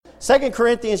2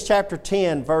 Corinthians chapter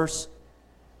 10, verse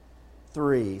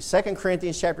 3. 2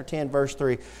 Corinthians chapter 10, verse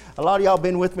 3. A lot of y'all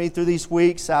been with me through these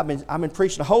weeks. I've been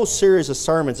preaching a whole series of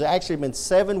sermons. It's actually been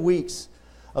 7 weeks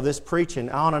of this preaching,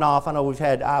 on and off. I know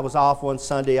I was off one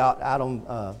Sunday out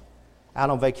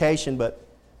on vacation, but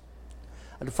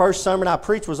the first sermon I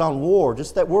preached was on war,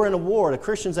 just that we're in a war. The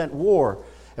Christians at war,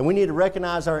 and we need to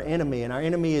recognize our enemy, and our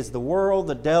enemy is the world,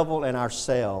 the devil, and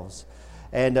ourselves.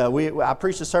 And I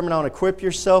preached a sermon on equip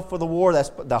yourself for the war. That's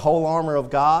the whole armor of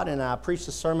God. And I preached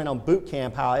a sermon on boot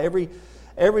camp, how every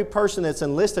person that's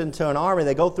enlisted into an army,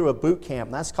 they go through a boot camp.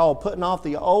 And that's called putting off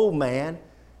the old man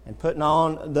and putting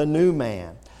on the new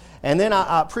man. And then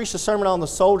I preached a sermon on the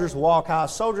soldier's walk, how a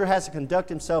soldier has to conduct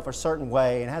himself a certain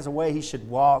way and has a way he should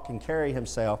walk and carry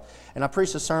himself. And I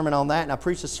preached a sermon on that, and I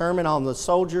preached a sermon on the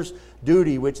soldier's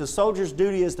duty, which the soldier's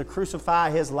duty is to crucify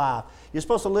his life. You're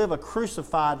supposed to live a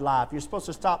crucified life. You're supposed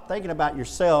to stop thinking about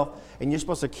yourself, and you're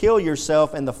supposed to kill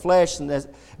yourself in the flesh, and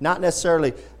not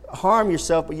necessarily harm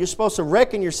yourself, but you're supposed to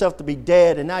reckon yourself to be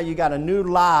dead, and now you got a new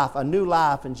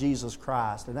life in Jesus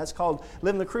Christ. And that's called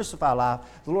living the crucified life.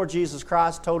 The Lord Jesus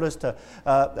Christ told us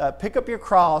to pick up your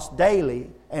cross daily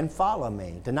and follow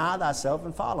me. Deny thyself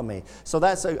and follow me. So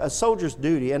that's a soldier's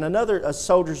duty. And a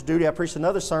soldier's duty, I preached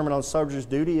another sermon on soldier's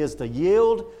duty, is to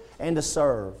yield and to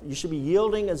serve. You should be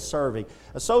yielding and serving.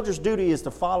 A soldier's duty is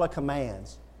to follow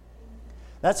commands.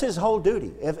 That's his whole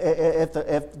duty.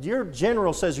 If your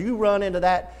general says you run into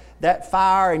that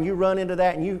fire, and you run into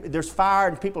that, and there's fire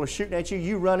and people are shooting at you,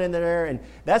 you run into there, and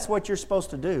that's what you're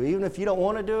supposed to do. Even if you don't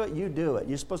want to do it, you do it.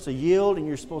 You're supposed to yield and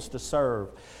you're supposed to serve.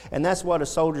 And that's what a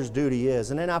soldier's duty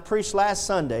is. And then I preached last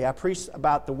Sunday, I preached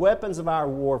about the weapons of our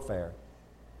warfare.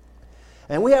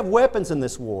 And we have weapons in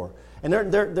this war. And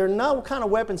they're no kind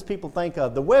of weapons people think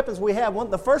of. The weapons we have,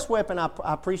 the first weapon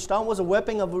I preached on was a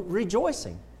weapon of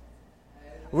rejoicing.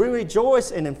 We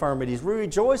rejoice in infirmities. We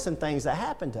rejoice in things that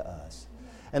happen to us.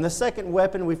 And the second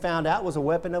weapon we found out was a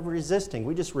weapon of resisting.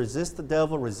 We just resist the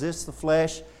devil, resist the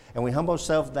flesh, and we humble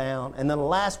ourselves down. And then the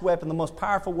last weapon, the most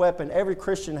powerful weapon every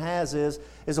Christian has is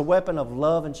a weapon of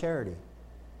love and charity.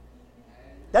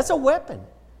 That's a weapon.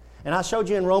 And I showed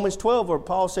you in Romans 12 where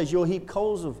Paul says you'll heap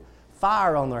coals of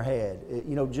fire on their head,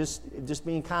 just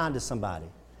being kind to somebody.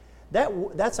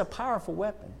 That's a powerful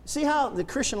weapon. See how the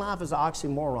Christian life is an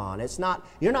oxymoron.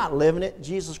 You're not living it.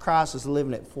 Jesus Christ is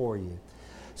living it for you.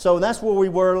 So that's where we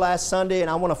were last Sunday, and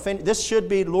I want to finish. This should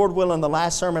be, Lord willing, the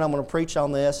last sermon I'm going to preach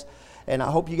on this, and I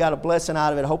hope you got a blessing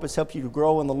out of it. I hope it's helped you to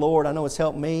grow in the Lord. I know it's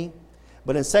helped me.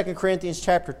 But in 2 Corinthians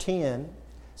chapter 10,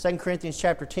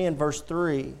 verse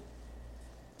 3,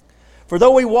 for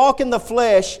though we walk in the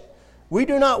flesh, we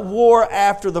do not war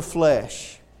after the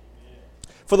flesh.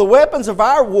 For the weapons of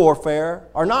our warfare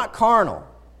are not carnal.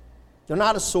 They're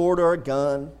not a sword or a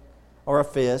gun or a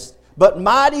fist, but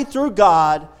mighty through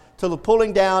God to the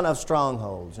pulling down of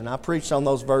strongholds. And I preached on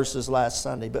those verses last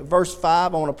Sunday. But verse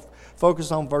 5, I want to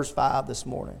focus on verse 5 this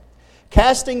morning.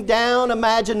 Casting down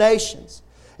imaginations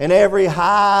and every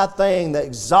high thing that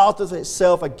exalteth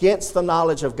itself against the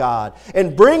knowledge of God,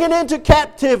 and bringing into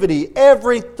captivity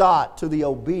every thought to the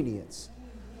obedience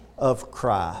of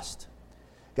Christ.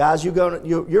 Guys,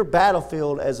 your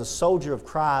battlefield as a soldier of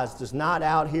Christ is not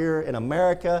out here in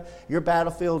America. Your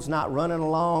battlefield's not running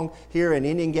along here in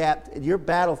Indian Gap. Your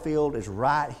battlefield is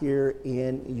right here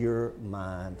in your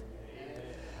mind.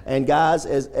 And guys,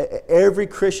 as every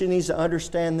Christian needs to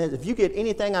understand this. If you get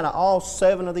anything out of all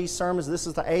 7 of these sermons, this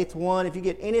is the 8th one. If you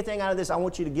get anything out of this, I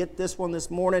want you to get this one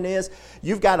this morning is,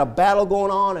 you've got a battle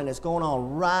going on, and it's going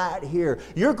on right here.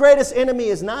 Your greatest enemy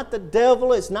is not the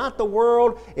devil, it's not the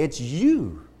world, it's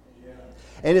you.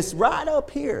 And it's right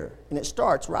up here, and it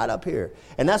starts right up here.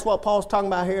 And that's what Paul's talking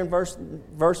about here in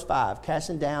verse 5,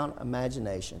 casting down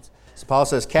imaginations. So Paul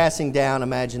says, casting down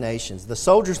imaginations. The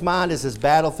soldier's mind is his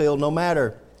battlefield. No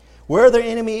matter where their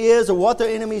enemy is or what their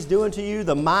enemy is doing to you,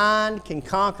 the mind can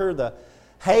conquer the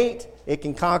hate, it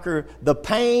can conquer the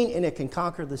pain, and it can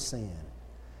conquer the sin.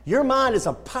 Your mind is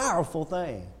a powerful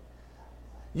thing.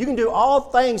 You can do all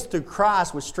things through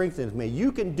Christ which strengthens me.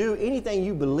 You can do anything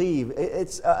you believe.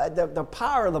 It's the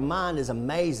power of the mind is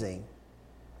amazing,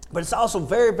 but it's also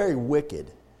very, very wicked.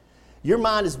 Your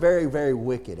mind is very, very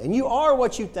wicked, and you are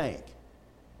what you think.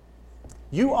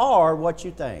 You are what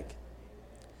you think.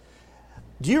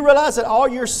 Do you realize that all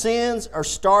your sins are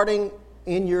starting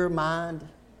in your mind?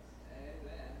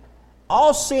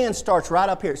 All sin starts right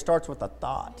up here. It starts with a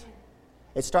thought.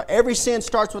 Every sin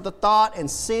starts with a thought, and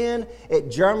sin, it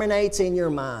germinates in your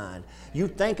mind. You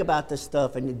think about this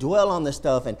stuff, and you dwell on this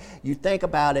stuff, and you think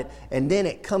about it, and then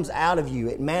it comes out of you.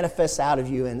 It manifests out of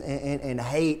you in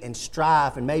hate and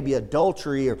strife and maybe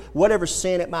adultery or whatever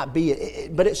sin it might be.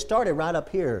 But it started right up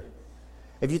here.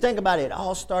 If you think about it, it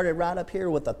all started right up here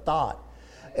with a thought.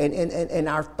 And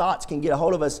our thoughts can get a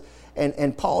hold of us,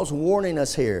 and Paul's warning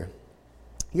us here.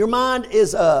 Your mind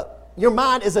is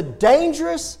a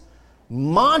dangerous,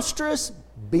 monstrous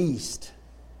beast.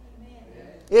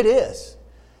 It is.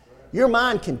 Your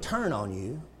mind can turn on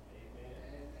you.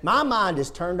 My mind has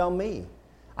turned on me.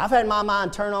 I've had my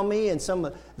mind turn on me, and some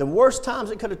of the worst times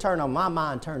it could have turned on, my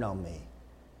mind turned on me.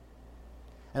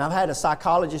 And I've had a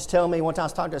psychologist tell me, one time I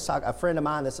was talking to a friend of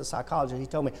mine that's a psychologist, he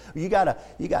told me, you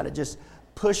gotta just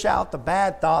push out the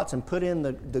bad thoughts and put in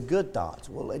the good thoughts.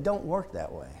 Well, it don't work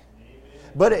that way.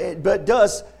 But it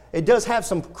does have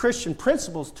some Christian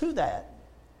principles to that.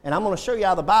 And I'm going to show you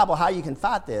out of the Bible how you can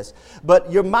fight this.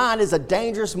 But your mind is a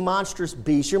dangerous, monstrous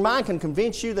beast. Your mind can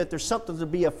convince you that there's something to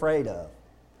be afraid of.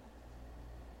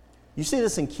 You see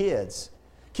this in kids.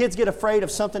 Kids get afraid of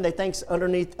something they think's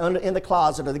in the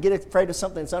closet, or they get afraid of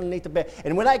something that's underneath the bed.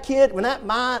 And when that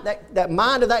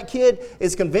mind of that kid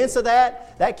is convinced of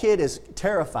that kid is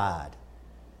terrified.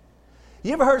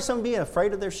 You ever heard of someone being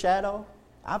afraid of their shadow?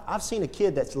 I've seen a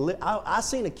kid I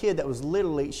seen a kid that was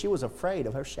literally, she was afraid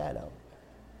of her shadow.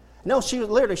 No, she was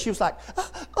like,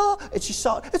 and she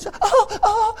saw it,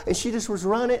 and she just was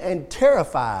running and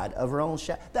terrified of her own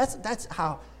shadow. That's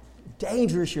how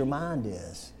dangerous your mind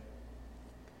is.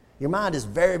 Your mind is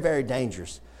very, very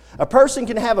dangerous. A person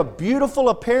can have a beautiful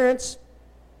appearance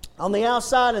on the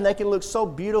outside, and they can look so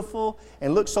beautiful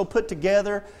and look so put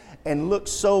together and look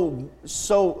so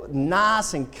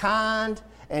nice and kind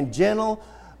and gentle.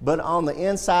 But on the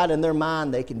inside in their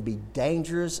mind, they can be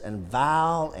dangerous and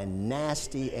vile and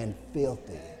nasty and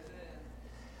filthy.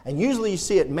 And usually you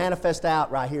see it manifest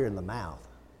out right here in the mouth.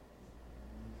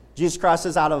 Jesus Christ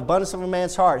says, out of abundance of a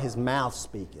man's heart, his mouth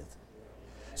speaketh.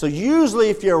 So usually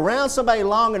if you're around somebody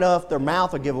long enough, their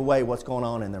mouth will give away what's going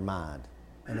on in their mind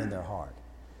and in their heart.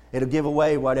 It'll give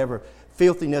away whatever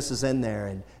filthiness is in there.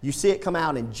 And you see it come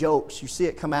out in jokes. You see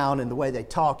it come out in the way they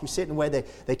talk. You see it in the way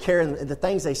they carry, the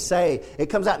things they say. It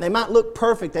comes out, and they might look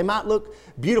perfect. They might look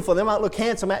beautiful. They might look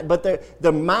handsome. But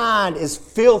their mind is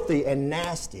filthy and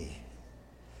nasty.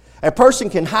 A person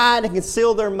can hide and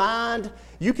conceal their mind.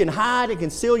 You can hide and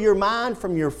conceal your mind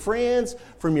from your friends,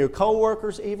 from your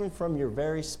coworkers, even from your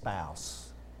very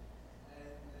spouse.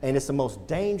 And it's the most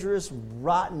dangerous,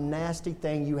 rotten, nasty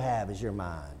thing you have is your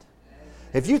mind.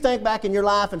 If you think back in your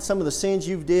life and some of the sins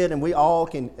you've did, and we all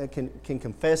can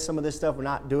confess some of this stuff, we're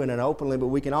not doing it openly, but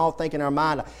we can all think in our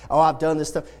mind, oh, I've done this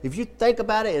stuff. If you think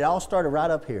about it, it all started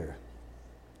right up here.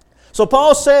 So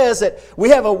Paul says that we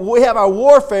have our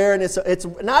warfare, and it's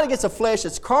not against the flesh,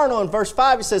 it's carnal. In verse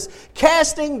 5, he says,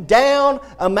 casting down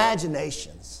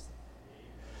imaginations.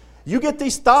 You get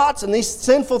these thoughts and these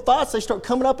sinful thoughts, they start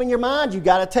coming up in your mind. You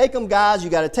got to take them, guys. You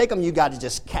got to take them. You got to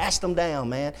just cast them down,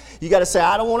 man. You got to say,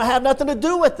 I don't want to have nothing to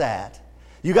do with that.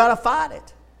 You got to fight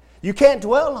it. You can't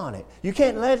dwell on it. You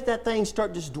can't let that thing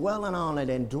start just dwelling on it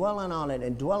and dwelling on it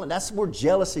and dwelling. That's where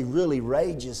jealousy really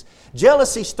rages.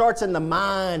 Jealousy starts in the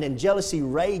mind, and jealousy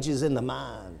rages in the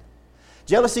mind.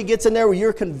 Jealousy gets in there where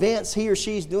you're convinced he or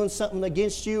she's doing something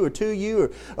against you or to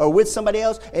you or with somebody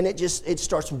else, and it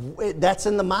starts, that's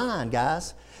in the mind,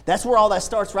 guys. That's where all that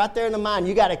starts, right there in the mind.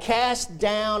 You got to cast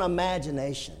down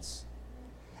imaginations.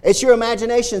 It's your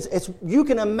imaginations. You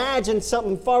can imagine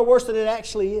something far worse than it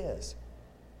actually is.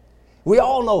 We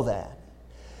all know that.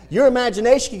 Your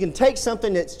imagination can take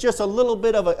something that's just a little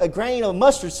bit of a grain of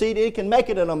mustard seed. It can make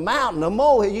it in a mountain, a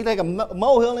molehill. You take a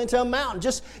molehill into a mountain.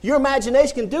 Just your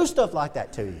imagination can do stuff like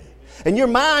that to you. And your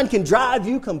mind can drive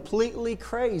you completely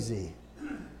crazy.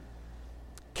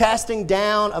 Casting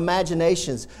down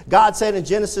imaginations. God said in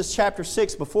Genesis chapter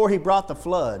 6, before He brought the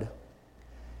flood,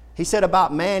 He said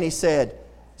about man, He said,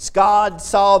 God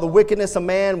saw the wickedness of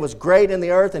man was great in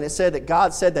the earth, and it said that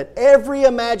God said that every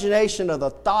imagination of the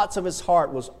thoughts of his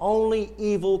heart was only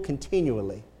evil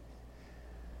continually.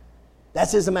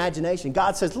 That's His imagination.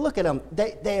 God says, look at them.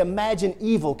 They imagine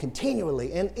evil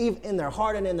continually in their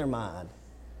heart and in their mind.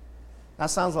 That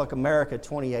sounds like America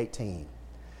 2018.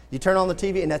 You turn on the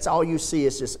TV and that's all you see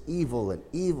is just evil and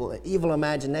evil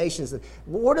imaginations.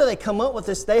 Where do they come up with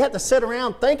this? They have to sit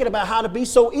around thinking about how to be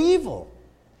so evil.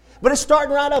 But it's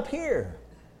starting right up here.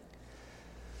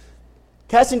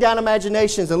 Casting down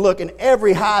imaginations, and look, in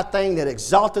every high thing that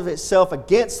exalteth itself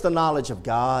against the knowledge of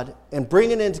God, and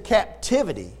bringing into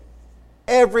captivity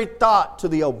every thought to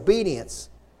the obedience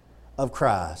of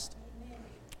Christ.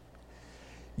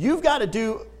 You've got to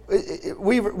do,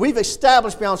 we've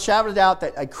established beyond shadow of doubt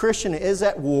that a Christian is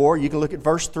at war. You can look at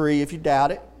verse 3 if you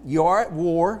doubt it. You are at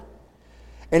war.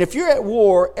 And if you're at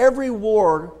war, every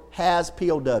war has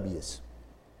POWs.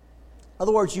 In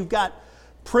other words, you've got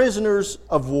prisoners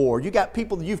of war. You've got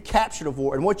people that you've captured of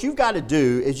war. And what you've got to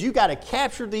do is you've got to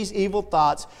capture these evil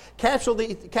thoughts, capture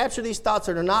these thoughts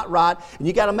that are not right, and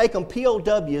you've got to make them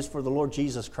POWs for the Lord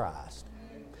Jesus Christ.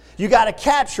 You got to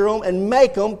capture them and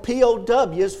make them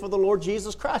POWs for the Lord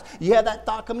Jesus Christ. You have that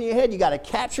thought coming in your head, you got to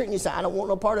capture it, and you say, I don't want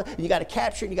no part of it. You got to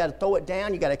capture it, and you got to throw it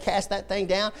down, you got to cast that thing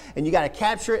down, and you got to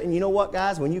capture it. And you know what,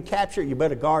 guys? When you capture it, you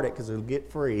better guard it because it'll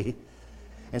get free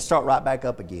and start right back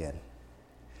up again.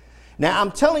 Now,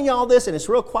 I'm telling you all this, and it's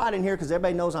real quiet in here because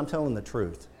everybody knows I'm telling the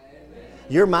truth. Amen.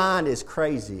 Your mind is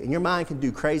crazy, and your mind can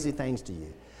do crazy things to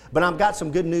you. But I've got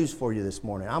some good news for you this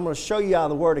morning. I'm going to show you out of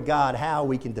the Word of God how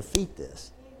we can defeat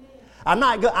this. I'm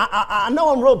not good. I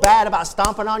know I'm real bad about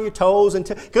stomping on your toes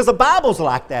because the Bible's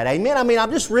like that. Amen. I mean, I'm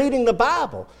just reading the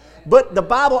Bible. But the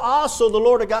Bible also,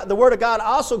 the Word of God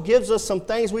also gives us some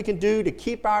things we can do to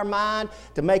keep our mind,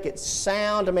 to make it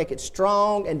sound, to make it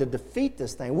strong, and to defeat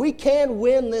this thing. We can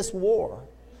win this war.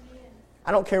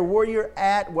 I don't care where you're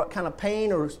at, what kind of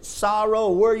pain or sorrow,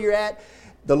 or where you're at.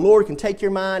 The Lord can take your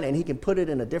mind and He can put it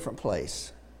in a different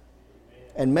place.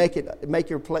 And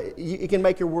you can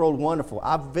make your world wonderful.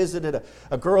 I visited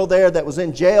a girl there that was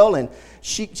in jail, and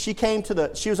she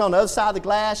was on the other side of the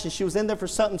glass, and she was in there for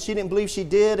something she didn't believe she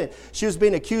did, and she was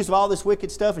being accused of all this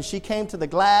wicked stuff, and she came to the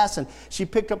glass, and she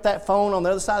picked up that phone on the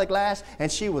other side of the glass,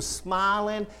 and she was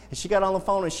smiling, and she got on the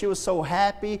phone, and she was so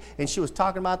happy, and she was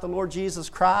talking about the Lord Jesus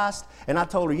Christ. And I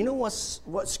told her, you know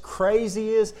what's crazy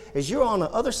is you're on the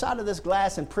other side of this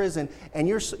glass in prison, and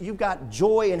you've got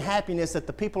joy and happiness that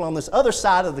the people on this other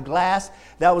side of the glass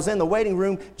that was in the waiting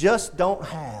room just don't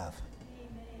have.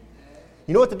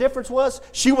 You know what the difference was?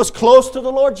 She was close to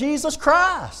the Lord Jesus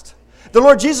Christ. The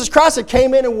Lord Jesus Christ had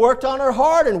came in and worked on her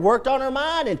heart and worked on her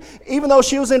mind. And even though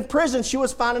she was in prison, she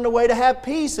was finding a way to have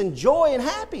peace and joy and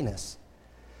happiness.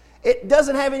 It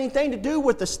doesn't have anything to do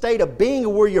with the state of being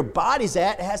or where your body's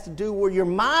at. It has to do where your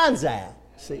mind's at.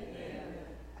 See?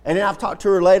 And then I've talked to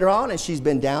her later on, and she's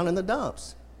been down in the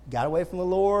dumps. Got away from the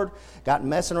Lord, got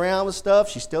messing around with stuff.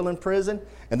 She's still in prison.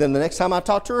 And then the next time I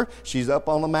talk to her, she's up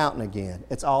on the mountain again.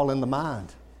 It's all in the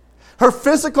mind. Her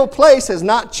physical place has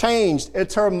not changed.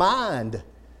 It's her mind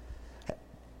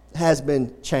has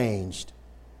been changed.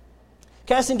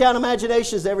 Casting down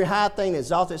imaginations, every high thing that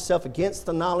exalts itself against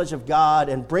the knowledge of God,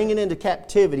 and bringing into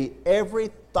captivity every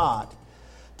thought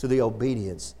to the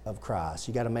obedience of Christ.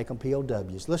 You got to make them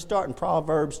POWs. Let's start in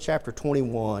Proverbs chapter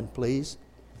 21, please.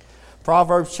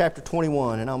 Proverbs chapter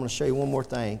 21, and I'm going to show you one more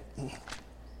thing.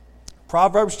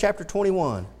 Proverbs chapter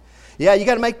 21. Yeah, you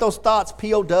got to make those thoughts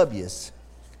POWs.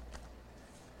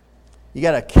 You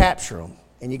got to capture them,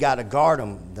 and you got to guard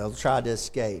them. They'll try to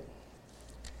escape.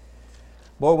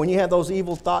 Boy, when you have those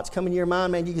evil thoughts come into your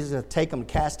mind, man, you just take them and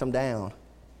cast them down.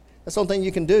 That's the only thing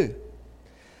you can do.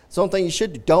 It's the only thing you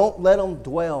should do. Don't let them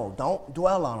dwell. Don't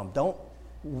dwell on them.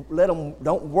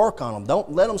 Don't work on them.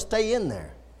 Don't let them stay in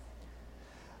there.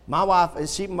 My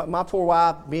wife, my poor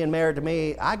wife, being married to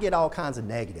me, I get all kinds of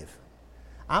negative.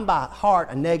 I'm by heart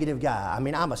a negative guy. I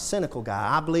mean, I'm a cynical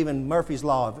guy. I believe in Murphy's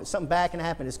Law. If something bad can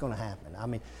happen, it's going to happen. I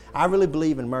mean, I really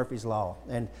believe in Murphy's Law.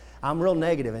 And I'm real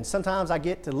negative. And sometimes I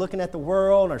get to looking at the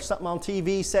world, or something on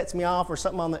TV sets me off, or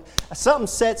something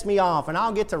sets me off, and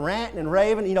I'll get to ranting and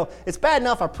raving. You know, it's bad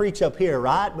enough I preach up here,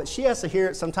 right? But she has to hear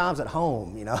it sometimes at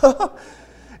home, you know.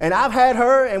 And I've had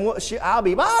her, and I'll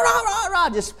be, rah, rah, rah,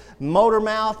 just motor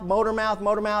mouth,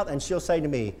 and she'll say to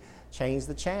me, change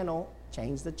the channel,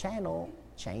 change the channel,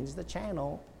 change the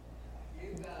channel.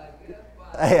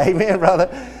 Hey, amen, brother.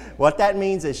 What that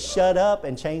means is shut up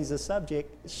and change the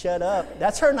subject. Shut up.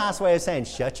 That's her nice way of saying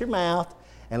shut your mouth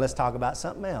and let's talk about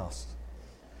something else.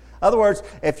 In other words,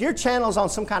 if your channel's on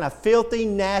some kind of filthy,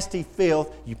 nasty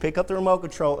filth, you pick up the remote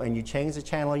control and you change the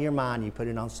channel of your mind, you put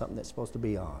it on something that's supposed to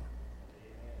be on.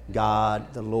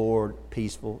 God, the Lord,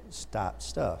 peaceful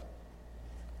stuff.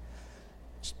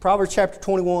 Proverbs chapter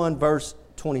 21, verse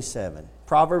 27.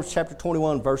 Proverbs chapter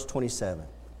 21, verse 27.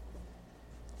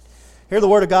 Here the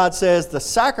Word of God says, the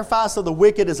sacrifice of the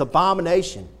wicked is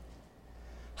abomination.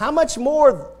 How much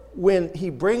more when he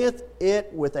bringeth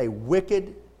it with a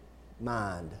wicked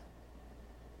mind?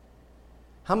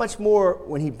 How much more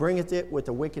when he bringeth it with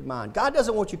a wicked mind? God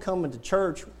doesn't want you coming to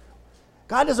church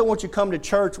God doesn't want you to come to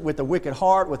church with a wicked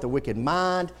heart, with a wicked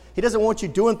mind. He doesn't want you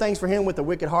doing things for Him with a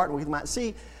wicked heart and wicked mind.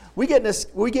 See, we get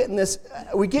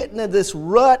into this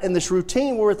rut and this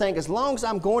routine where we think, as long as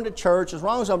I'm going to church, as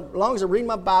long as I read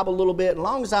my Bible a little bit, as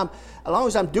long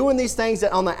as I'm doing these things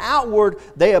that on the outward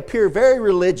they appear very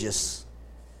religious,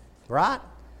 right?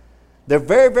 They're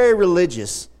very, very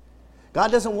religious.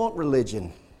 God doesn't want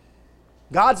religion.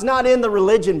 God's not in the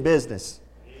religion business.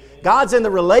 God's in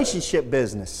the relationship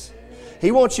business.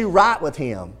 He wants you right with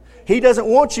Him. He doesn't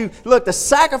want you... Look, the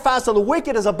sacrifice of the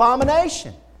wicked is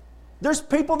abomination. There's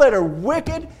people that are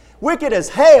wicked as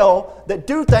hell, that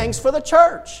do things for the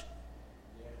church.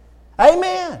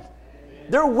 Amen.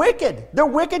 They're wicked. They're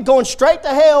wicked, going straight to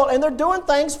hell, and they're doing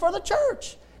things for the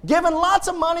church. Giving lots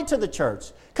of money to the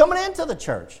church. Coming into the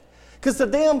church. Because to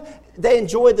them, they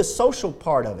enjoy the social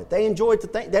part of it. They enjoy the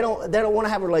thing. They don't want to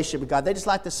have a relationship with God. They just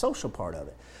like the social part of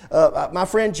it. My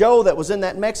friend Joe, that was in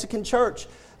that Mexican church,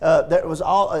 that was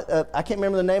all, I can't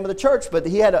remember the name of the church, but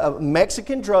he had a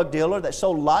Mexican drug dealer that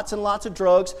sold lots and lots of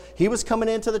drugs. He was coming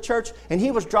into the church, and he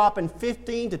was dropping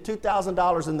 $1,500 to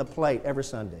 $2,000 in the plate every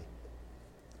Sunday.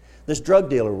 This drug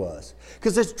dealer was.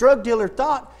 Because this drug dealer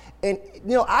thought, and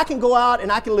I can go out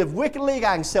and I can live wickedly,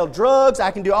 I can sell drugs,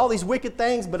 I can do all these wicked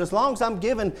things, but as long as I'm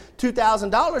giving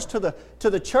 $2,000 to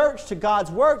the church, to God's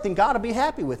work, then God will be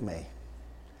happy with me.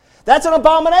 That's an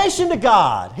abomination to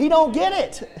God. He don't get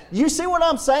it. You see what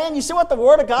I'm saying? You see what the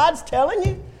Word of God's telling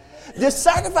you? This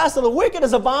sacrifice of the wicked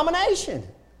is abomination.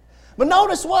 But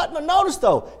notice what? Notice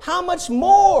though, how much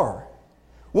more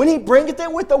when He bringeth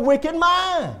it with the wicked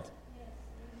mind.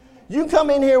 You can come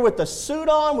in here with a suit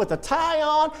on, with a tie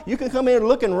on. You can come in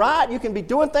looking right. You can be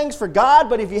doing things for God.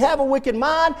 But if you have a wicked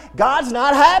mind, God's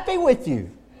not happy with you.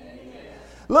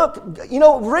 Look,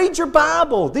 read your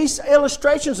Bible. These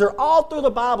illustrations are all through the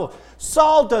Bible.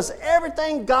 Saul does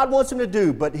everything God wants him to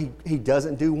do, but he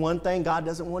doesn't do one thing God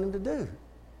doesn't want him to do.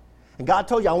 And God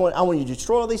told you, I want you to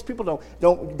destroy all these people.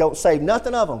 Don't save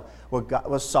nothing of them.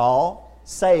 Well, Saul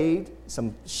saved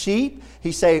some sheep.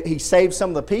 He saved some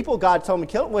of the people. God told him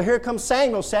to kill them. Well, here comes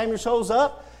Samuel. Samuel shows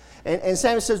up, and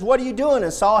Samuel says, "What are you doing?"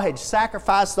 And Saul had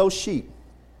sacrificed those sheep.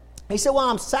 He said, "Well,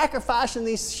 I'm sacrificing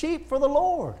these sheep for the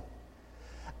Lord.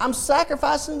 I'm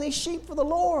sacrificing these sheep for the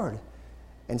Lord."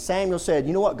 And Samuel said,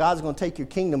 "You know what? God's going to take your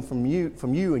kingdom from you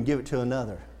and give it to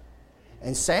another."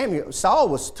 And Saul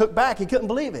was took back. He couldn't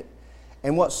believe it.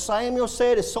 And what Samuel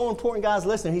said is so important, guys.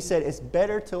 Listen, he said, it's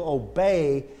better to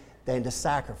obey than to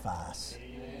sacrifice.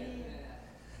 Amen.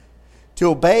 To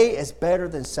obey is better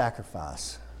than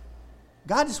sacrifice.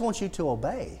 God just wants you to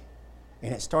obey.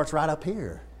 And it starts right up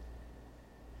here.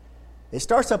 It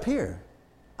starts up here.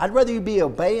 I'd rather you be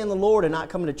obeying the Lord and not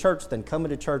coming to church than coming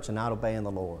to church and not obeying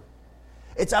the Lord.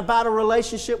 It's about a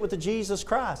relationship with the Jesus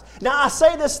Christ. Now, I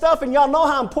say this stuff, and y'all know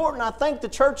how important I think the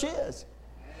church is.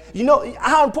 You know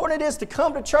how important it is to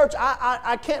come to church.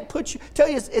 I can't tell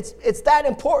you it's that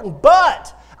important,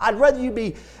 but I'd rather you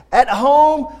be at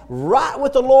home, right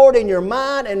with the Lord in your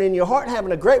mind and in your heart,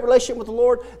 having a great relationship with the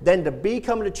Lord, than to be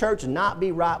coming to church and not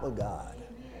be right with God.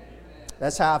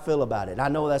 That's how I feel about it. I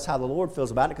know that's how the Lord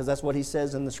feels about it because that's what He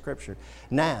says in the Scripture.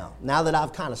 Now that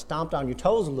I've kind of stomped on your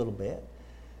toes a little bit,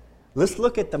 let's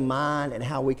look at the mind and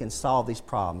how we can solve these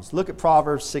problems. Look at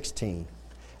Proverbs 16.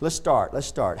 Let's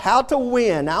start. How to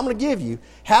win. Now I'm going to give you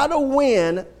how to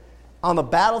win on the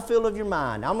battlefield of your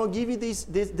mind. Now I'm going to give you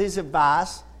these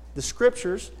advice, the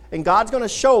Scriptures, and God's going to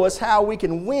show us how we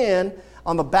can win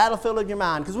on the battlefield of your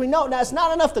mind. Because we know, now it's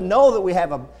not enough to know that we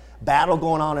have a battle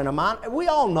going on in our mind. We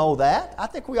all know that. I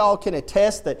think we all can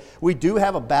attest that we do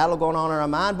have a battle going on in our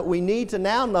mind, but we need to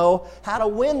now know how to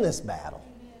win this battle.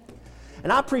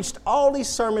 And I preached all these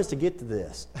sermons to get to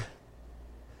this.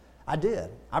 I did.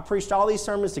 I preached all these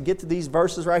sermons to get to these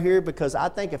verses right here because I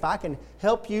think if I can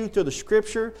help you through the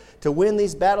Scripture to win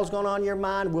these battles going on in your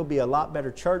mind, we'll be a lot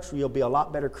better church. You'll be a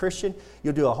lot better Christian.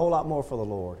 You'll do a whole lot more for the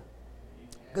Lord.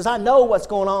 Because I know what's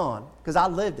going on because I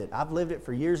lived it. I've lived it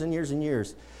for years and years and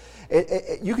years.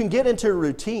 You can get into a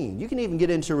routine. You can even get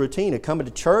into a routine of coming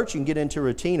to church. You can get into a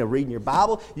routine of reading your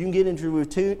Bible. You can get into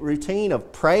a routine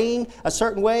of praying a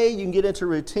certain way. You can get into a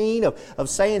routine of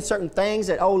saying certain things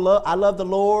that, I love the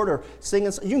Lord, or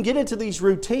singing. You can get into these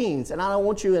routines, and I don't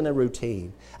want you in a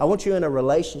routine. I want you in a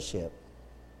relationship.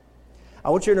 I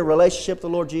want you in a relationship with the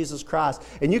Lord Jesus Christ.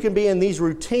 And you can be in these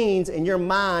routines, and your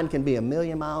mind can be a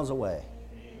million miles away.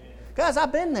 Amen. Guys,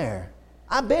 I've been there.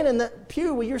 I've been in the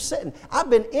pew where you're sitting. I've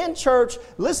been in church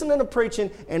listening to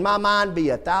preaching, and my mind be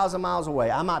 1,000 miles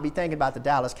away. I might be thinking about the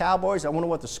Dallas Cowboys. I wonder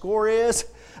what the score is.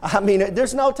 I mean,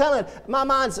 there's no telling. My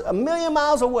mind's a million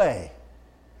miles away.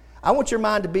 I want your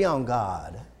mind to be on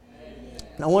God.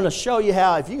 And I want to show you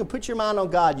how if you can put your mind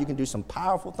on God, you can do some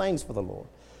powerful things for the Lord.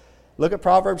 Look at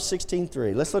Proverbs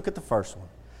 16:3. Let's look at the first one.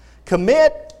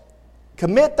 Commit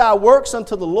thy works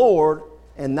unto the Lord,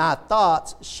 and thy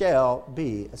thoughts shall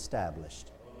be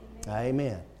established.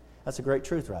 Amen. That's a great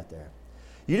truth right there.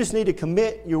 You just need to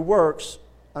commit your works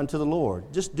unto the Lord.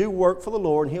 Just do work for the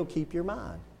Lord, and He'll keep your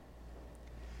mind.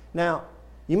 Now,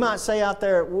 you might say out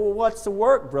there, well, what's the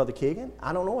work, Brother Keegan?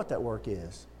 I don't know what that work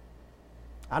is.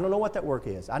 I don't know what that work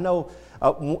is. I know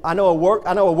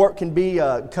a work can be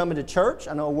coming to church.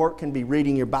 I know a work can be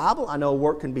reading your Bible. I know a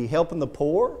work can be helping the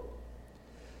poor.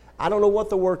 I don't know what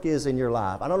the work is in your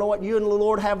life. I don't know what you and the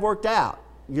Lord have worked out.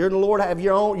 You and the Lord have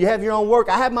your own. You have your own work.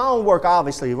 I have my own work,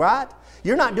 obviously, right?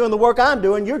 You're not doing the work I'm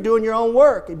doing. You're doing your own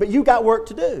work, but you got work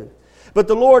to do. But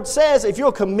the Lord says, if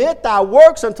you'll commit thy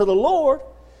works unto the Lord,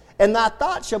 and thy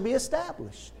thoughts shall be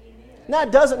established. Now,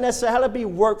 it doesn't necessarily be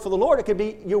work for the Lord. It could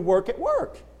be your work at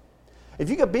work. If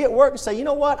you could be at work and say, you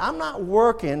know what, I'm not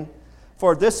working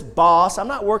for this boss. I'm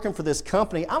not working for this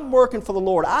company. I'm working for the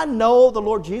Lord. I know the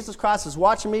Lord Jesus Christ is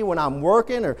watching me when I'm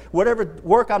working or whatever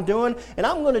work I'm doing, and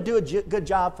I'm going to do a good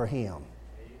job for Him.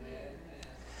 Amen.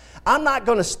 I'm not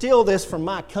going to steal this from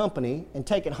my company and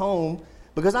take it home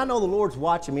because I know the Lord's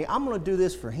watching me. I'm going to do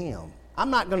this for Him. I'm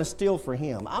not going to steal for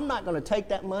Him. I'm not going to take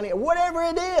that money or whatever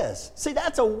it is. See,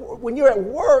 when you're at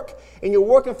work and you're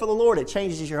working for the Lord, it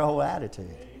changes your whole attitude.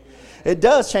 It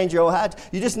does change your whole attitude.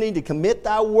 You just need to commit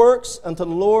thy works unto the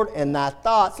Lord, and thy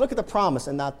thoughts, look at the promise,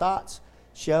 and thy thoughts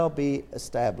shall be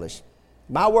established.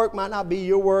 My work might not be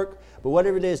your work, but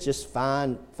whatever it is, just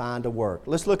find a work.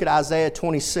 Let's look at Isaiah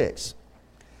 26.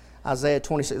 Isaiah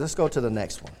 26. Let's go to the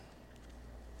next one.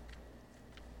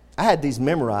 I had these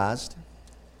memorized.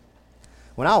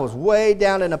 When I was way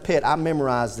down in a pit, I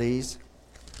memorized these.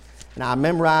 And I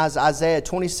memorized Isaiah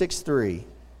 26:3.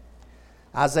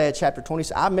 Isaiah chapter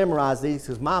 26. I memorized these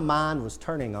because my mind was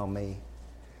turning on me.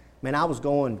 Man, I was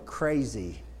going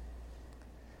crazy.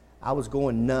 I was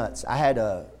going nuts. I had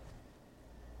a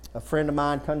friend of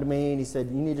mine come to me and he said,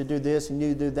 you need to do this and you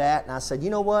need to do that. And I said, you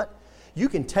know what? You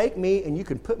can take me and you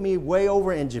can put me way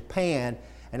over in Japan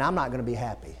and I'm not going to be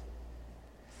happy.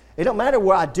 It don't matter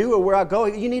where I do or where I go.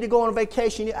 You need to go on a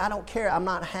vacation. I don't care. I'm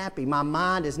not happy. My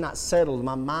mind is not settled.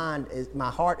 My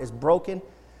heart is broken.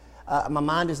 My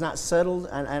mind is not settled,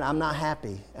 and I'm not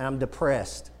happy, and I'm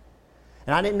depressed.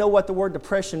 And I didn't know what the word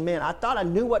depression meant. I thought I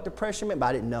knew what depression meant, but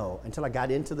I didn't know until I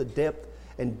got into the depth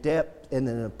and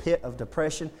in the pit of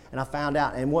depression, and I found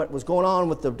out. And what was going on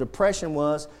with the depression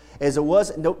my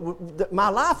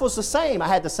life was the same. I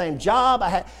had the same job.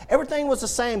 Everything was the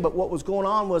same, but what was going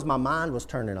on was my mind was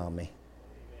turning on me.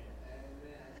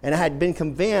 And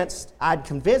I'd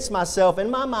convinced myself in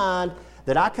my mind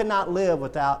that I could not live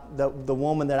without the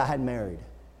woman that I had married.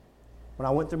 When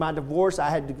I went through my divorce, I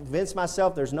had to convince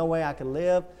myself there's no way I could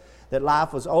live, that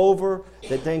life was over,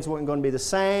 that things weren't going to be the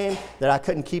same, that I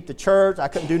couldn't keep the church, I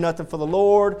couldn't do nothing for the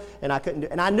Lord, and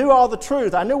I knew all the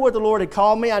truth. I knew what the Lord had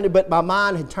called me, but my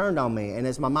mind had turned on me. And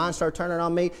as my mind started turning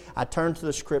on me, I turned to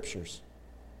the Scriptures.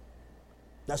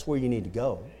 That's where you need to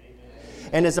go.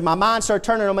 And as my mind started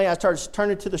turning on me, I started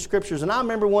turning to the Scriptures. And I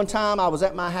remember one time I was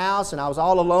at my house and I was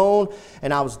all alone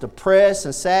and I was depressed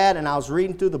and sad and I was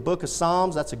reading through the book of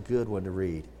Psalms. That's a good one to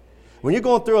read. When you're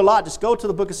going through a lot, just go to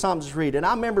the book of Psalms and read. And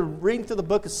I remember reading through the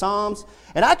book of Psalms,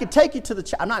 and I could take you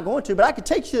to I'm not going to, but I could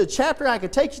take you to the chapter, I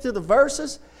could take you to the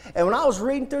verses. And when I was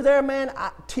reading through there, man,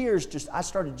 I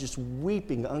started just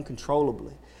weeping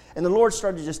uncontrollably. And the Lord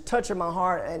started just touching my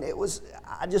heart, and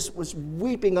I just was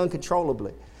weeping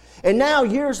uncontrollably. And now,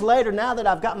 years later, now that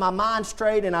I've got my mind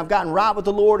straight and I've gotten right with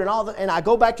the Lord and I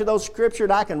go back to those scriptures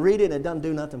and I can read it and it doesn't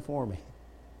do nothing for me.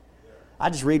 I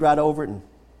just read right over it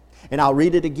and I'll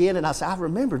read it again and I say, I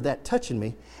remembered that touching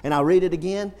me. And I'll read it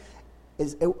again.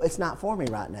 It's not for me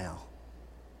right now.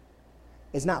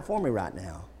 It's not for me right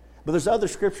now. But there's other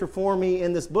scripture for me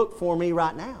in this book for me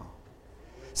right now.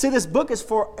 See, this book is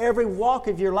for every walk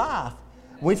of your life.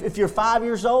 If you're 5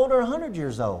 years old or 100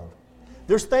 years old.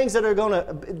 There's things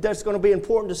that's going to be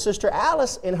important to Sister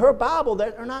Alice in her Bible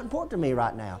that are not important to me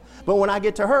right now. But when I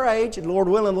get to her age, and Lord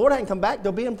willing, the Lord hasn't come back,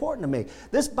 they'll be important to me.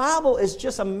 This Bible is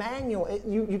just a manual.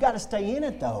 You got to stay in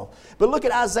it, though. But look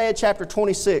at Isaiah chapter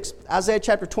 26. Isaiah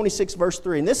chapter 26, verse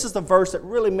 3. And this is the verse that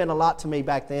really meant a lot to me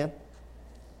back then.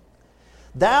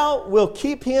 Thou wilt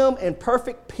keep him in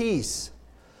perfect peace,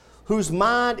 whose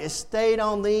mind is stayed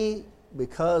on thee,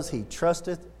 because he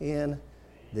trusteth in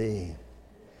thee.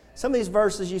 Some of these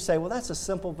verses you say, well, that's a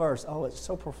simple verse. Oh, it's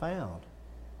so profound.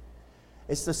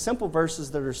 It's the simple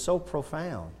verses that are so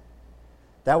profound.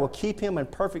 That will keep him in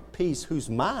perfect peace, whose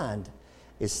mind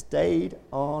is stayed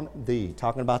on thee.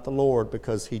 Talking about the Lord,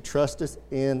 because he trusteth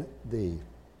in thee.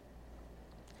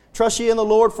 Trust ye in the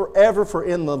Lord forever, for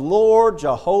in the Lord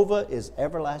Jehovah is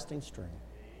everlasting strength.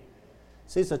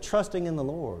 See, it's a trusting in the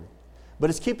Lord, but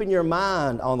it's keeping your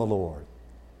mind on the Lord.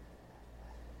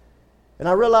 And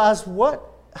I realized,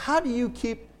 how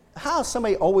is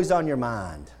somebody always on your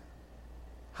mind?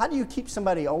 How do you keep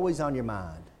somebody always on your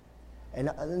mind?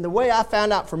 And the way I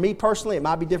found out for me personally, it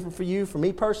might be different for you. For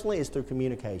me personally, is through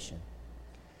communication.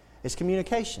 It's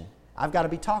communication. I've got to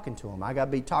be talking to them. I've got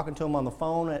to be talking to them on the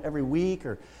phone every week,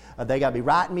 or they got to be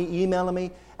writing me, emailing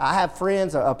me. I have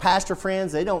friends, pastor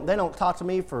friends, they don't talk to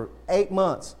me for 8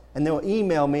 months, and they'll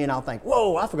email me, and I'll think,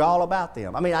 whoa, I forgot all about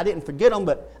them. I mean, I didn't forget them,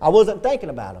 but I wasn't thinking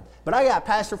about them. But I got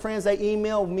pastor friends, they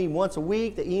email me once a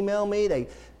week, they email me, they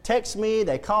text me,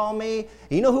 they call me.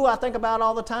 You know who I think about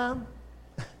all the time?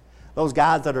 Those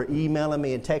guys that are emailing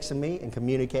me and texting me and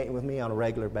communicating with me on a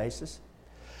regular basis.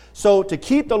 So to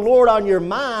keep the Lord on your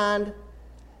mind,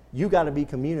 you got to be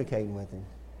communicating with Him.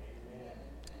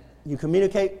 You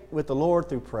communicate with the Lord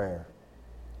through prayer.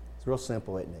 It's real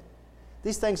simple, isn't it?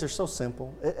 These things are so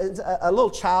simple. A little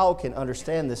child can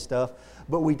understand this stuff,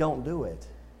 but we don't do it.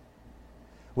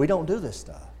 We don't do this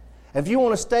stuff. If you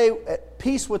want to stay at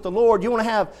peace with the Lord, you want to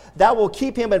have, that will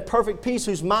keep him in perfect peace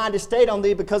whose mind is stayed on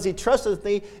thee because he trusteth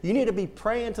thee. You need to be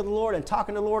praying to the Lord and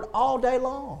talking to the Lord all day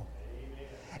long. Amen.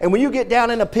 And when you get down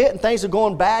in a pit and things are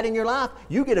going bad in your life,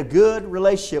 you get a good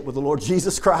relationship with the Lord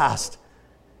Jesus Christ.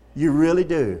 You really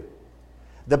do.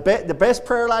 The best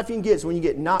prayer life you can get is when you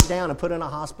get knocked down and put in a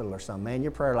hospital or something. Man,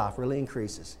 your prayer life really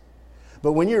increases.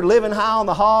 But when you're living high on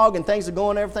the hog and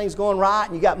everything's going right,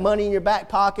 and you got money in your back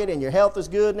pocket and your health is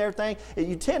good and everything,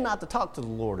 you tend not to talk to the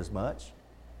Lord as much.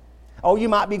 Oh, you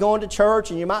might be going to church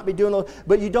and you might be doing,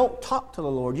 but you don't talk to the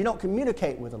Lord. You don't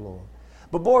communicate with the Lord.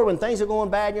 But boy, when things are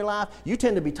going bad in your life, you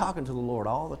tend to be talking to the Lord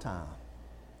all the time.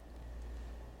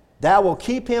 Thou will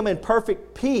keep him in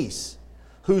perfect peace,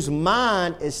 whose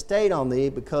mind is stayed on thee,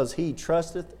 because he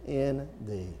trusteth in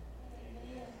thee.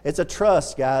 It's a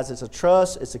trust, guys. It's a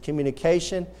trust. It's a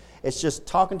communication. It's just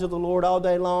talking to the Lord all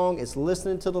day long. It's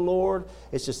listening to the Lord.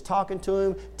 It's just talking to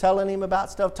Him, telling Him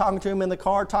about stuff, talking to Him in the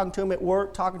car, talking to Him at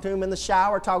work, talking to Him in the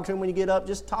shower, talking to Him when you get up,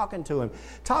 just talking to Him.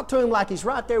 Talk to Him like He's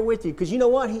right there with you, because you know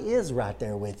what? He is right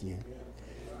there with you.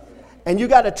 And you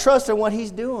got to trust in what He's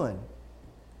doing.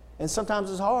 And sometimes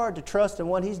it's hard to trust in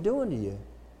what He's doing to you.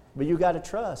 But you got to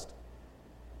trust.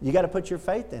 You got to put your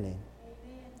faith in Him.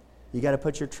 You got to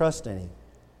put your trust in Him.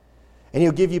 And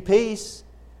He'll give you peace.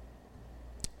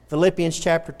 Philippians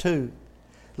chapter 2.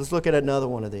 Let's look at another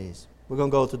one of these. We're going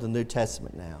to go to the New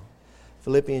Testament now.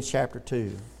 Philippians chapter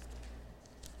 2.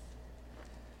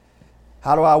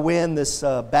 How do I win this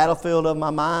battlefield of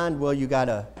my mind? Well, you got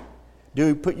to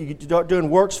start doing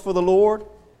works for the Lord.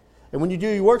 And when you do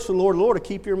your works for the Lord will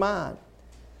keep your mind.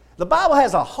 The Bible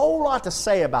has a whole lot to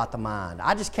say about the mind.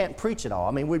 I just can't preach it all.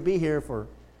 I mean, we'd be here for,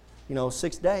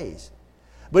 6 days.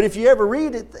 But if you ever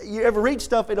read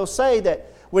stuff, it'll say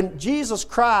that when Jesus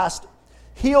Christ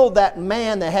healed that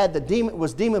man that had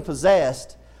was demon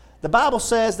possessed, the Bible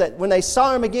says that when they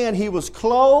saw him again, he was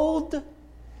clothed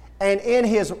and in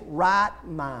his right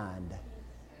mind.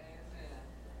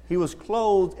 He was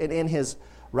clothed and in his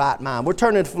right mind. We're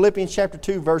turning to Philippians chapter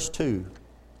 2, verse 2.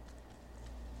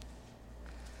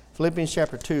 Philippians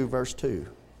chapter 2, verse 2.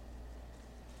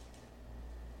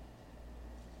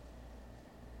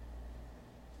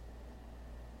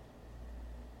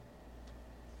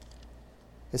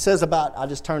 It says about, I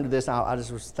just turned to this, I just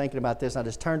was thinking about this, I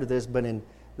just turned to this, but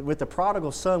with the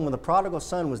prodigal son, when the prodigal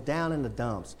son was down in the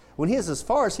dumps, when he was as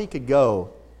far as he could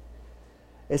go,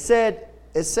 it said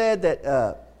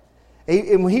that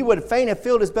when he would fain have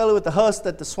filled his belly with the husk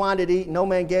that the swine did eat, no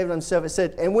man gave it himself. It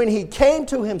said, and when he came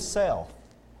to himself,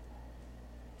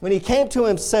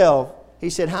 he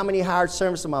said, how many hired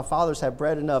servants of my father's have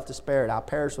bread enough to spare it? I'll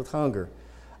perish with hunger.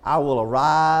 I will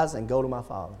arise and go to my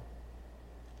father.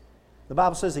 The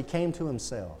Bible says he came to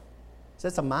himself. So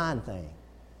that's a mind thing.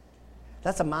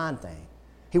 That's a mind thing.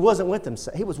 He wasn't with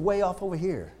himself. He was way off over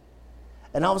here.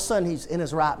 And all of a sudden, he's in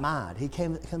his right mind. He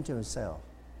came to himself.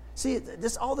 See,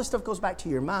 all this stuff goes back to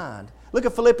your mind. Look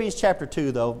at Philippians chapter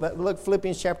 2, though. Look at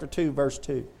Philippians chapter 2, verse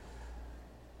 2.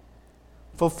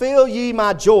 Fulfill ye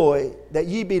my joy, that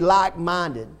ye be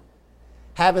like-minded,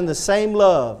 having the same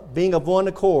love, being of one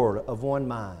accord, of one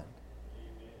mind.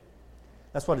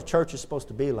 That's what a church is supposed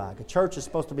to be like. A church is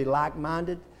supposed to be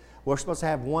like-minded. We're supposed to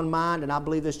have one mind, and I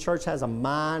believe this church has a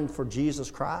mind for Jesus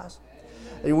Christ.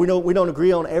 And we don't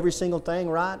agree on every single thing,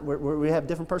 right? We have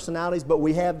different personalities, but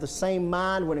we have the same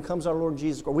mind when it comes to our Lord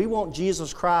Jesus Christ. We want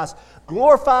Jesus Christ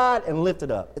glorified and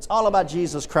lifted up. It's all about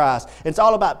Jesus Christ. It's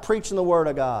all about preaching the Word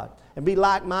of God. And be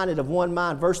like-minded of one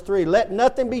mind. Verse 3, let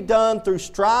nothing be done through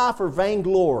strife or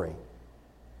vainglory,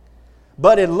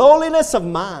 but in lowliness of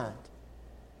mind.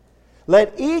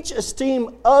 Let each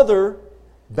esteem other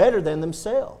better than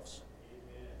themselves.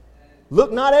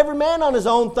 Look not every man on his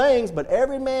own things, but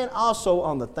every man also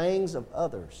on the things of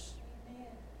others.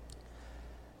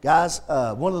 Guys,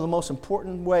 one of the most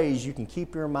important ways you can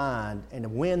keep your mind and to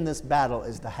win this battle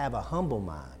is to have a humble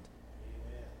mind.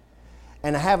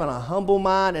 And having a humble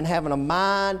mind and having a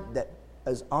mind that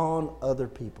is on other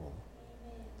people.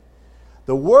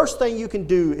 The worst thing you can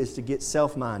do is to get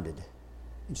self-minded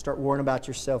and start worrying about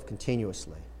yourself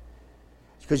continuously.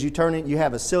 Because you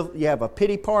have a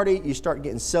pity party, you start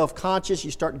getting self-conscious,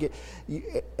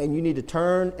 and you need to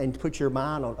turn and put your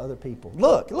mind on other people.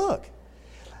 Look.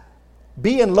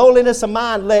 Be in lowliness of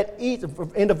mind,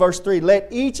 into verse 3, let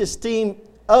each esteem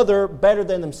other better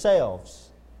than themselves.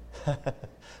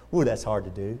 Ooh, that's hard to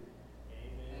do.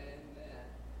 Amen.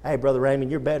 Hey, Brother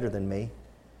Raymond, you're better than me.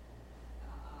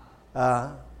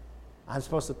 I'm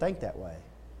supposed to think that way.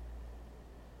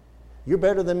 You're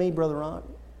better than me, Brother Ron.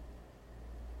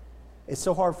 It's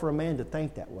so hard for a man to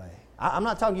think that way. I'm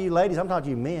not talking to you ladies, I'm talking to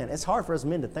you men. It's hard for us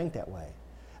men to think that way.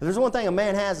 If there's one thing a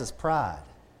man has, is pride.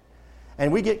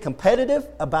 And we get competitive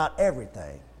about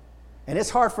everything. And it's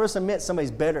hard for us to admit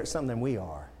somebody's better at something than we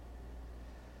are.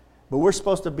 But we're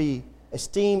supposed to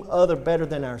esteem other better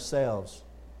than ourselves.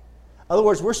 In other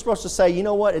words, we're supposed to say, you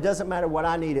know what, it doesn't matter what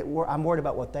I need, I'm worried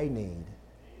about what they need.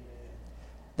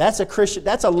 That's a Christian,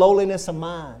 that's a lowliness of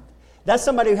mind. That's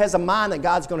somebody who has a mind that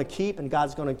God's going to keep, and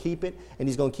God's going to keep it, and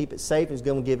He's going to keep it safe, and He's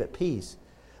going to give it peace.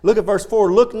 Look at verse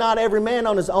 4. Look not every man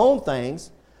on his own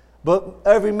things, but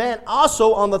every man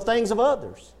also on the things of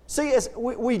others. See,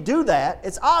 we do that.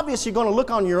 It's obvious you're going to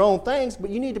look on your own things, but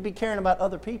you need to be caring about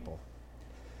other people.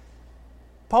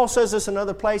 Paul says this in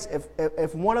another place.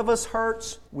 If one of us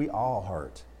hurts, we all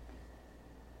hurt.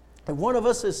 If one of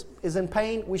us is in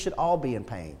pain, we should all be in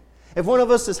pain. If one of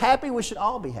us is happy, we should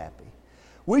all be happy.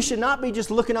 We should not be just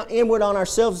looking inward on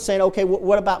ourselves and saying, okay,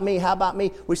 what about me? How about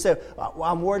me? We say, well,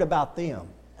 I'm worried about them,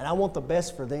 and I want the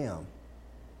best for them.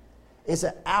 It's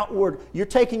an outward. You're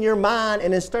taking your mind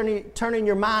and instead of turning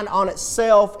your mind on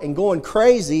itself and going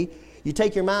crazy, you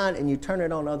take your mind and you turn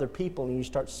it on other people and you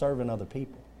start serving other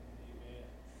people.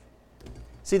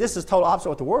 See, this is total opposite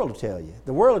of what the world will tell you.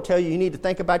 The world will tell you need to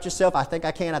think about yourself. I think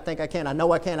I can, I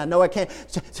know I can.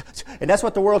 And that's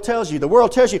what the world tells you. The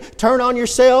world tells you, turn on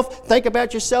yourself, think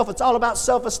about yourself. It's all about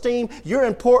self-esteem. You're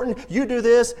important. You do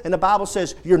this. And the Bible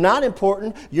says, you're not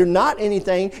important. You're not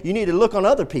anything. You need to look on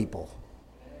other people.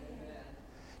 Amen.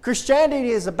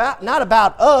 Christianity is not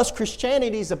about us.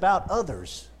 Christianity is about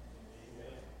others.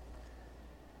 Amen.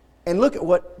 And look at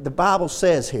what the Bible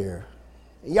says here.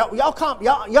 Y'all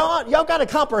got to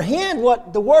comprehend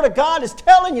what the Word of God is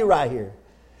telling you right here.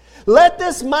 Let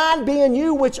this mind be in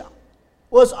you, which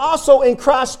was also in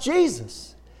Christ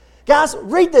Jesus. Guys,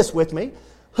 read this with me.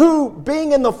 Who,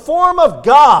 being in the form of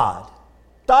God,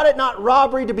 thought it not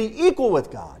robbery to be equal with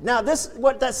God. Now,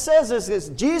 what that says is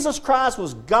Jesus Christ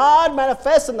was God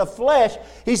manifest in the flesh.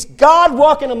 He's God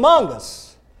walking among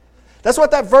us. That's what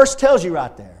that verse tells you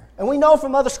right there. And we know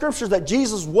from other scriptures that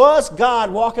Jesus was God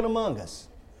walking among us.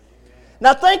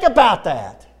 Now think about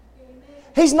that.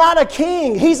 He's not a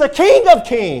king. He's a King of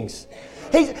kings.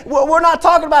 We're not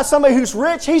talking about somebody who's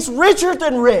rich. He's richer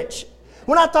than rich.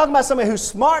 We're not talking about somebody who's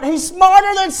smart. He's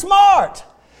smarter than smart.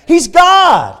 He's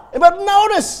God. But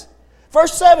notice,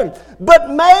 verse 7, but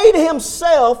made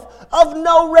himself of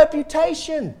no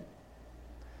reputation.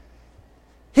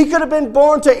 He could have been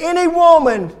born to any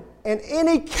woman in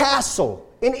any castle,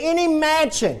 in any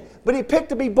mansion, but he picked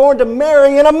to be born to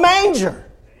Mary in a manger.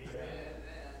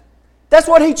 That's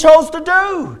what he chose to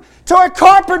do. To a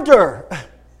carpenter.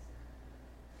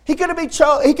 He could have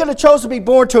chosen to be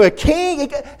born to a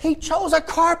king. He chose a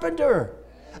carpenter.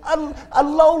 A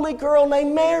lowly girl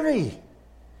named Mary.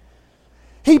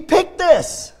 He picked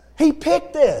this.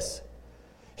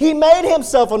 He made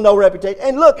himself of no reputation.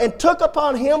 And look, and took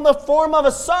upon him the form of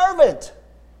a servant.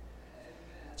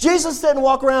 Jesus didn't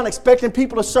walk around expecting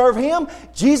people to serve him.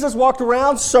 Jesus walked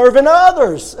around serving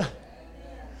others.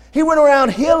 He went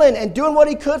around healing and doing what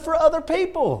he could for other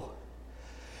people.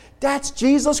 That's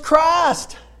Jesus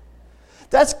Christ.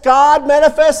 That's God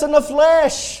manifest in the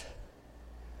flesh.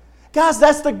 Guys,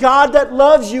 that's the God that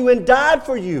loves you and died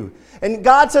for you. And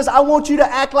God says, I want you to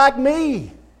act like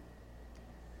me.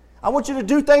 I want you to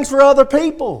do things for other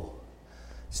people.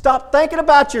 Stop thinking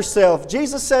about yourself.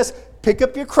 Jesus says, pick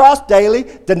up your cross daily,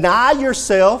 deny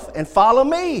yourself, and follow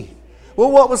me.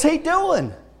 Well, what was he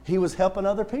doing? He was helping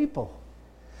other people.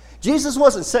 Jesus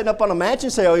wasn't sitting up on a mansion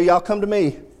and saying, oh, y'all come to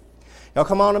me. Y'all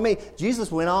come on to me.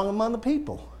 Jesus went on among the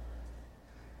people.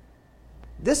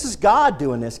 This is God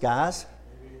doing this, guys.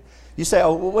 You say,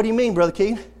 oh, what do you mean, Brother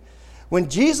Keith? When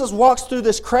Jesus walks through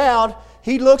this crowd,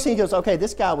 he looks and he goes, okay,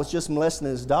 this guy was just molesting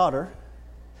his daughter.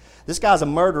 This guy's a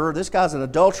murderer. This guy's an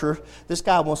adulterer. This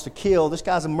guy wants to kill. This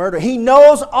guy's a murderer. He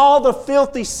knows all the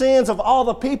filthy sins of all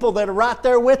the people that are right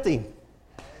there with him.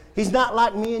 He's not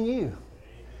like me and you.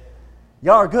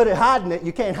 Y'all are good at hiding it.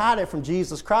 You can't hide it from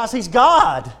Jesus Christ. He's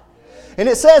God. And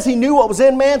it says he knew what was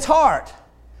in man's heart.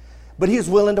 But he was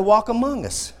willing to walk among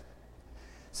us.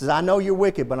 He says, I know you're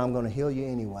wicked, but I'm going to heal you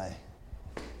anyway.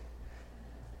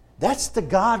 That's the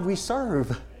God we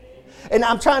serve. And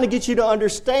I'm trying to get you to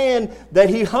understand that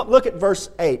look at verse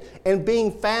 8. And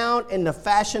being found in the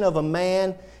fashion of a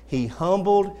man, he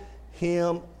humbled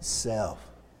himself.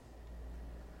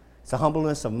 It's a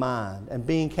humbleness of mind. And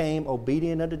became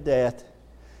obedient unto death,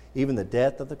 even the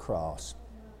death of the cross.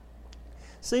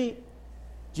 See,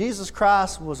 Jesus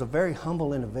Christ was a very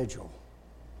humble individual.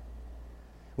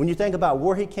 When you think about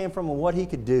where he came from and what he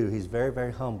could do, he's very,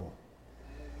 very humble.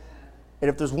 And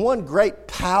if there's one great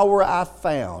power I've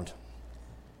found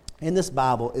in this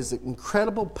Bible, is the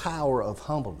incredible power of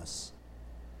humbleness.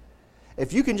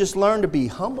 If you can just learn to be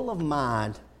humble of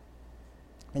mind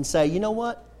and say, you know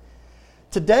what?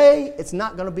 Today, it's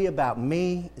not going to be about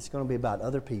me. It's going to be about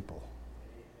other people.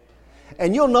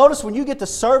 And you'll notice when you get to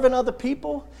serving other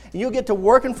people, and you'll get to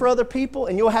working for other people,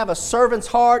 and you'll have a servant's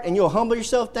heart, and you'll humble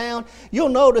yourself down, you'll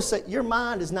notice that your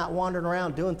mind is not wandering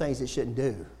around doing things it shouldn't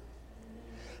do.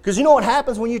 Because you know what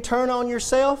happens when you turn on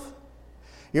yourself?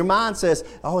 Your mind says,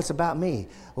 oh, it's about me.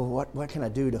 Well, what can I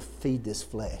do to feed this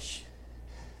flesh?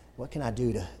 What can I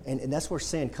do to... And that's where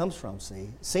sin comes from, see?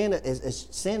 Sin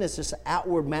is just an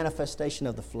outward manifestation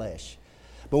of the flesh.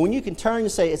 But when you can turn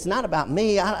and say, it's not about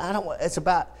me, it's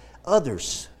about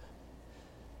others.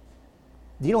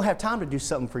 You don't have time to do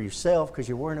something for yourself because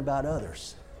you're worrying about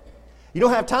others. You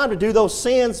don't have time to do those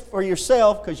sins for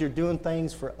yourself because you're doing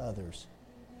things for others.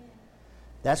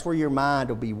 That's where your mind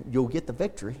will be. You'll get the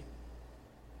victory.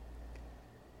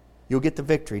 You'll get the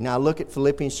victory. Now look at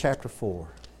Philippians chapter 4.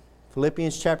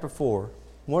 Philippians chapter 4.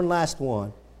 One last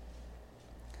one.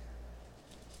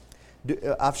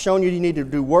 I've shown you need to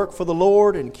do work for the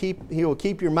Lord and He will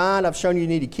keep your mind. I've shown you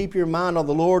need to keep your mind on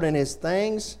the Lord and His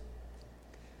things.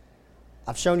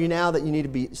 I've shown you now that you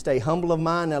need to stay humble of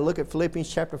mind. Now look at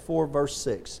Philippians chapter 4, verse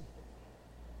 6.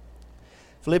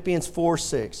 Philippians 4,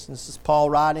 6. This is Paul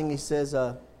writing. He says,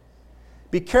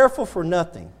 be careful for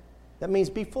nothing. That means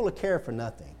be full of care for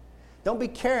nothing. Don't be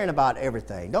caring about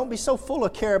everything. Don't be so full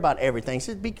of care about everything. He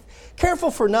says, be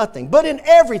careful for nothing. But in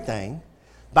everything,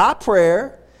 by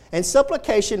prayer and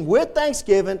supplication with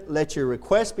thanksgiving, let your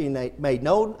requests be made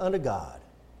known unto God.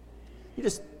 You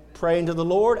just praying to the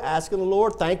Lord, asking the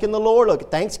Lord, thanking the Lord. Look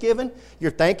at Thanksgiving. You're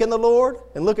thanking the Lord.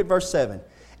 And look at verse 7.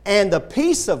 And the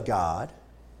peace of God,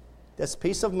 that's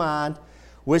peace of mind,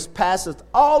 which passeth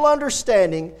all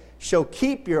understanding, shall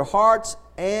keep your hearts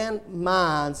and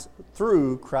minds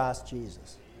through Christ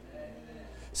Jesus.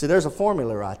 See, there's a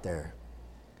formula right there.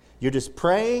 You're just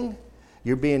praying.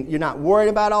 You're not worried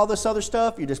about all this other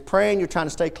stuff. You're just praying. You're trying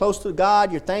to stay close to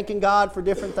God. You're thanking God for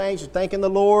different things. You're thanking the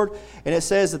Lord. And it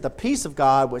says that the peace of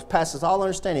God, which passes all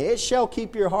understanding, it shall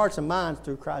keep your hearts and minds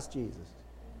through Christ Jesus.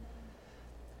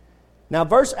 Now,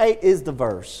 verse 8 is the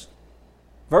verse.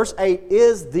 Verse 8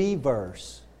 is the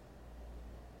verse.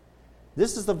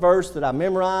 This is the verse that I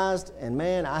memorized, and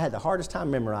man, I had the hardest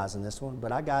time memorizing this one,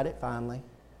 but I got it finally.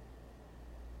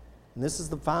 And this is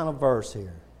the final verse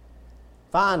here.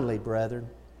 Finally, brethren,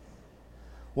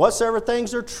 whatsoever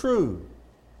things are true,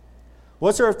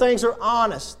 whatsoever things are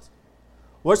honest,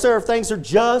 whatsoever things are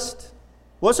just,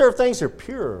 whatsoever things are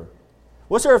pure,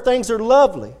 whatsoever things are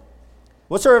lovely,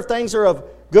 whatsoever things are of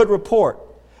good report,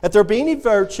 if there be any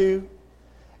virtue,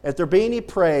 if there be any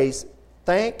praise,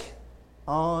 think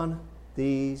on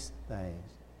these things.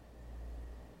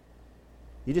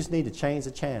 You just need to change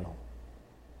the channel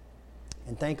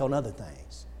and think on other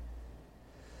things.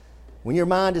 When your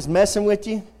mind is messing with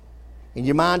you and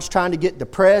your mind's trying to get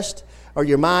depressed, or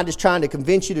your mind is trying to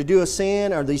convince you to do a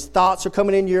sin, or these thoughts are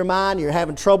coming into your mind and you're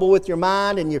having trouble with your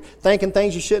mind and you're thinking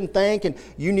things you shouldn't think, and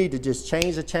you need to just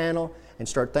change the channel and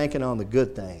start thinking on the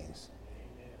good things.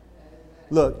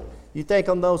 Look, you think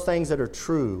on those things that are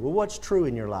true. Well, what's true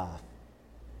in your life?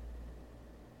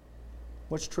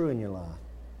 What's true in your life?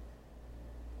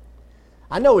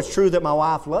 I know it's true that my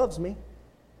wife loves me.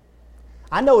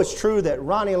 I know it's true that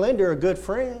Ronnie and Linda are good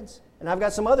friends, and I've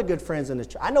got some other good friends in the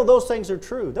church. I know those things are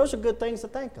true. Those are good things to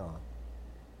think on.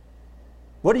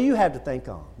 What do you have to think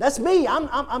on? That's me.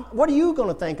 What are you going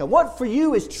to think on? What for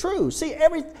you is true? See,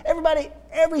 everybody,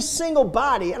 every single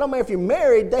body, I don't matter if you're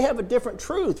married, they have a different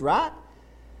truth, right?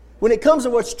 When it comes to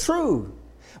what's true,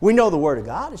 we know the Word of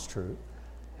God is true.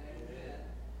 Amen.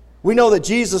 We know that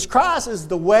Jesus Christ is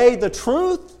the way, the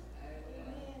truth.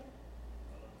 Amen.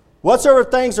 Whatsoever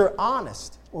things are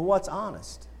honest. Well, what's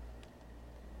honest?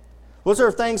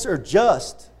 Whatsoever things are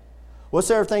just.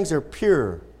 Whatsoever things are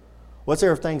pure.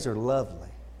 Whatsoever things are lovely.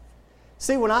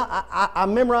 See, when I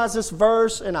memorized this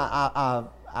verse, and I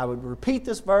would repeat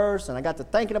this verse, and I got to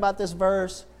thinking about this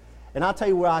verse, and I'll tell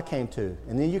you where I came to.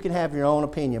 And then you can have your own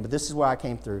opinion, but this is where I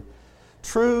came through.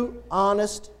 True,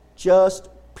 honest, just,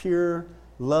 pure,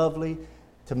 lovely.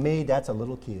 To me, that's a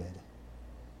little kid.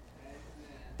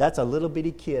 That's a little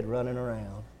bitty kid running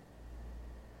around.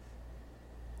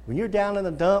 When you're down in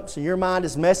the dumps and your mind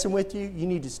is messing with you, you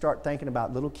need to start thinking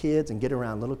about little kids and get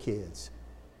around little kids.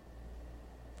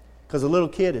 Because a little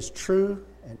kid is true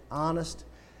and honest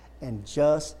and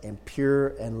just and pure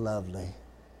and lovely.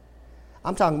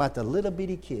 I'm talking about the little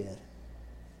bitty kid.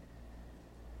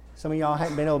 Some of y'all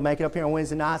haven't been able to make it up here on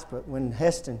Wednesday nights, but when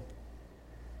Heston,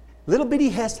 little bitty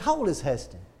Heston, how old is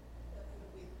Heston?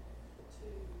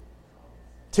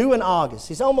 2 in August.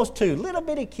 He's almost 2. Little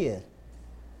bitty kid.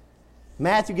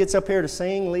 Matthew gets up here to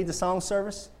sing, lead the song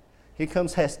service. Here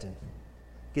comes Heston.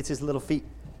 Gets his little feet.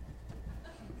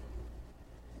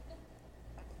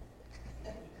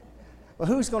 Well,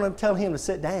 who's going to tell him to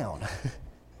sit down?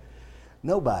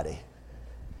 Nobody.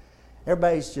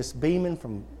 Everybody's just beaming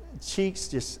from cheeks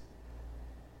just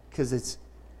because it's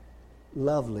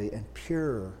lovely and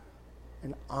pure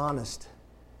and honest.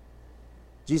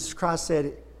 Jesus Christ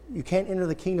said, you can't enter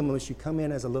the kingdom unless you come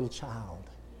in as a little child.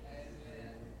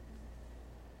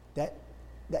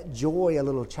 That joy a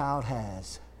little child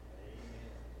has.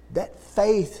 That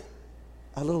faith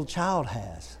a little child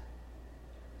has.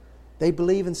 They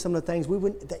believe in some of the things we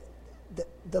wouldn't.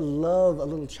 The love a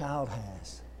little child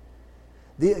has.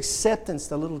 The acceptance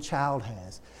the little child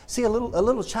has. See, a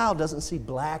little child doesn't see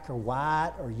black or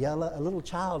white or yellow. A little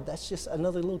child, that's just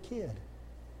another little kid.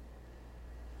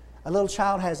 A little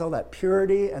child has all that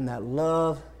purity and that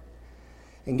love.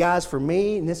 And guys, for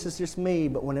me, and this is just me,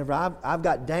 but whenever I've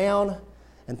got down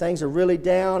and things are really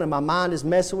down and my mind is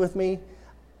messing with me,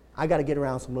 I got to get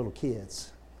around some little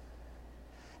kids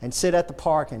and sit at the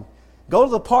park and go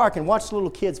to the park and watch the little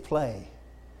kids play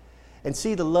and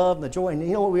see the love and the joy. And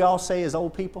you know what we all say as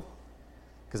old people?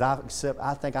 Because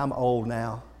I think I'm old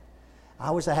now. I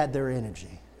wish I had their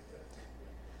energy.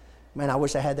 Man, I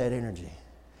wish I had that energy.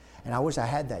 And I wish I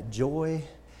had that joy.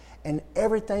 And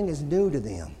everything is new to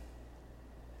them.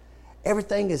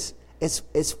 Everything is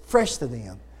fresh to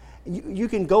them. You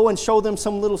can go and show them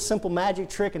some little simple magic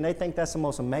trick and they think that's the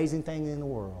most amazing thing in the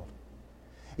world.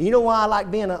 And you know why I like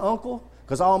being an uncle?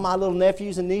 Because all my little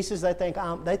nephews and nieces, they think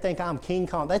I'm King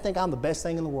Kong. They think I'm the best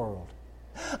thing in the world.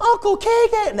 Uncle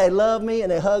Keegan! And they love me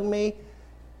and they hug me.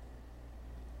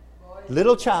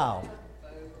 Little child.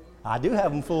 I do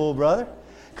have them full, brother.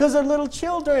 Because they're little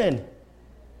children.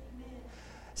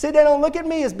 See, they don't look at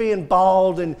me as being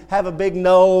bald and have a big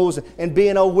nose and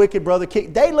being old wicked brother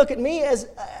Keegan. They look at me as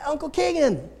Uncle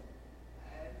Keegan.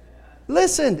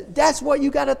 Listen, that's what you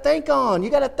got to think on. You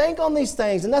got to think on these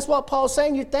things. And that's what Paul's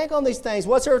saying. You think on these things.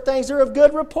 Whatsoever things are of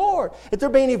good report. If there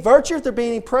be any virtue, if there be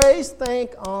any praise,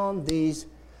 think on these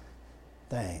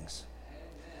things.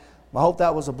 I hope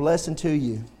that was a blessing to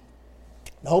you.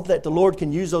 I hope that the Lord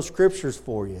can use those scriptures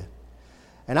for you.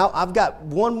 And I've got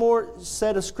one more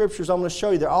set of scriptures I'm going to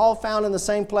show you. They're all found in the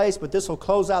same place, but this will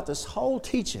close out this whole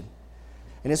teaching.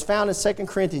 And it's found in 2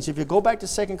 Corinthians. If you go back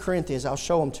to 2 Corinthians, I'll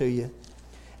show them to you.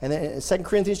 And then in 2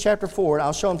 Corinthians chapter 4,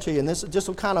 I'll show them to you. And this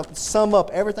will kind of sum up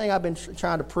everything I've been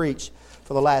trying to preach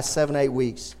for the last 7-8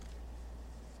 weeks.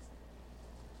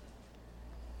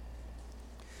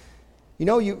 You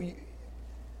know, you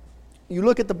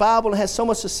look at the Bible and it has so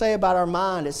much to say about our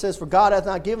mind. It says, for God hath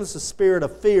not given us a spirit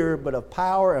of fear, but of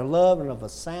power and love and of a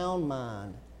sound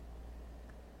mind.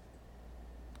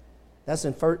 That's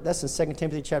in 2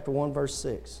 Timothy chapter 1, verse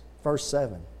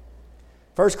 7.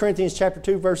 1 Corinthians chapter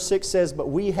 2, verse 6 says, but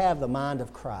we have the mind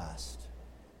of Christ.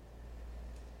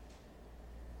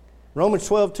 Romans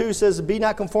 12:2 says, be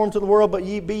not conformed to the world, but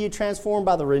be ye transformed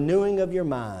by the renewing of your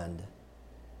mind.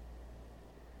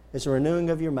 It's a renewing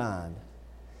of your mind.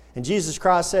 And Jesus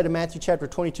Christ said in Matthew chapter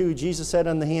 22, Jesus said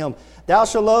unto him, thou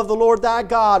shalt love the Lord thy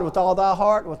God with all thy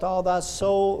heart, with all thy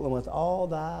soul, and with all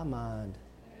thy mind.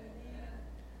 Amen.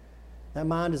 That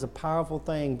mind is a powerful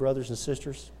thing, brothers and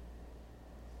sisters.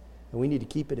 and we need to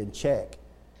keep it in check.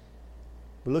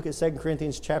 But look at 2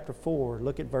 Corinthians chapter 4.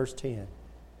 Look at verse 10.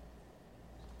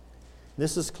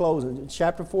 This is closing.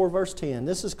 Chapter 4, verse 10.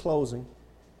 This is closing.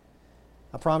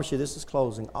 I promise you this is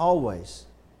closing. Always.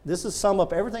 This is sum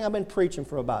up everything I've been preaching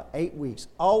for about 8 weeks.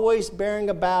 Always bearing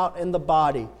about in the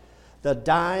body the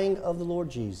dying of the Lord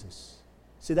Jesus.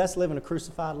 See, that's living a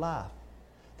crucified life.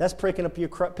 That's picking up your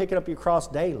cross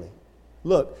daily.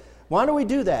 Look, why do we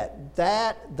do that?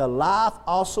 That the life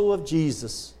also of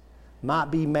Jesus might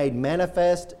be made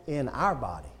manifest in our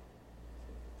body.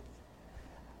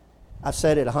 I've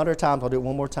said it 100 times. I'll do it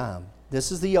one more time.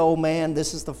 This is the old man.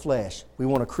 This is the flesh. We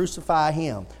want to crucify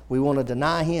him. We want to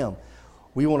deny him.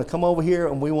 We want to come over here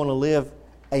and we want to live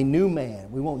a new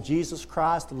man. We want Jesus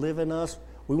Christ to live in us.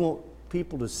 We want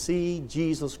people to see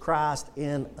Jesus Christ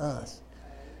in us.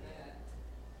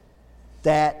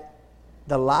 That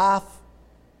the life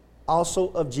also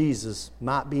of Jesus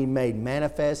might be made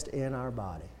manifest in our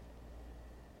body.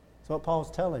 That's what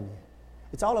Paul's telling you.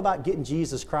 It's all about getting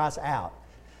Jesus Christ out.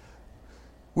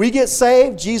 We get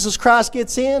saved, Jesus Christ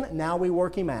gets in, now we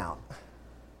work him out.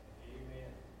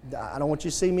 Amen. I don't want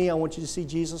you to see me, I want you to see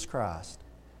Jesus Christ.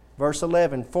 Verse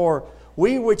 11, for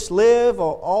we which live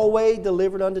are always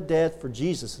delivered unto death for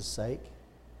Jesus' sake,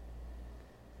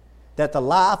 that the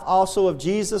life also of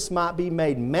Jesus might be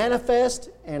made manifest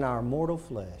in our mortal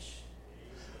flesh.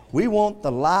 We want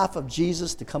the life of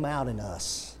Jesus to come out in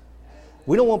us.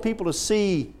 We don't want people to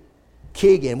see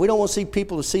Keegan. We don't want to see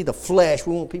people to see the flesh.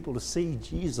 We want people to see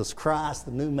Jesus Christ,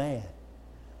 the new man.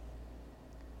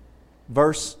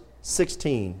 Verse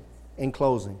 16, in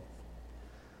closing.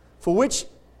 For which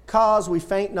cause we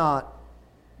faint not,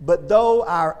 but though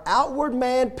our outward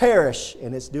man perish,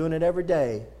 and it's doing it every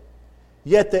day,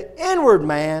 yet the inward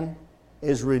man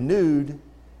is renewed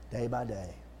day by day.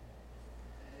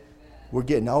 We're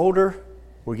getting older.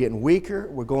 We're getting weaker.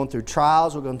 We're going through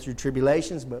trials. We're going through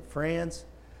tribulations. But friends,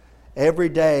 every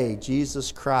day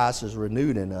Jesus Christ is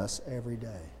renewed in us every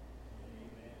day.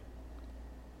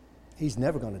 He's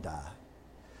never going to die.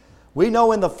 We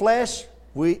know in the flesh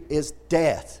is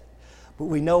death. But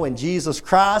we know in Jesus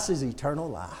Christ is eternal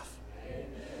life. Amen.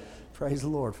 Praise the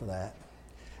Lord for that.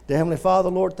 Dear Heavenly Father,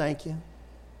 Lord, thank you.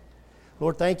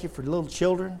 Lord, thank you for little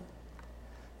children.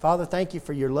 Father, thank you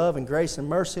for your love and grace and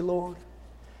mercy, Lord.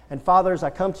 And Father, as I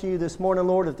come to you this morning,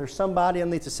 Lord, if there's somebody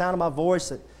underneath the sound of my voice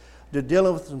that they're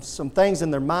dealing with some things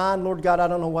in their mind, Lord God, I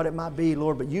don't know what it might be,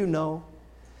 Lord, but you know.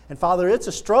 And Father, it's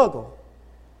a struggle.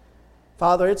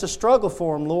 Father, it's a struggle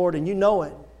for them, Lord, and you know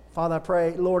it. Father, I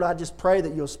pray, Lord, I just pray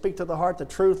that you'll speak to the heart the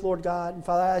truth, Lord God. And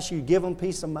Father, I ask you to give them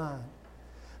peace of mind.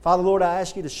 Father, Lord, I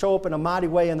ask you to show up in a mighty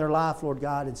way in their life, Lord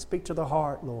God, and speak to their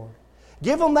heart, Lord.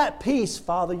 Give them that peace,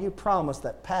 Father, you promised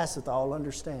that passeth all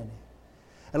understanding.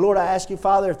 And Lord, I ask you,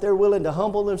 Father, if they're willing to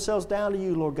humble themselves down to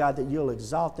you, Lord God, that you'll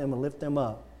exalt them and lift them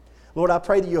up. Lord, I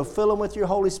pray that you'll fill them with your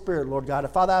Holy Spirit, Lord God.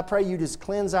 And Father, I pray you just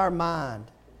cleanse our mind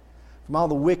from all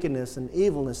the wickedness and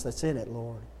evilness that's in it,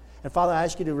 Lord. And Father, I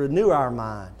ask you to renew our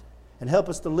mind and help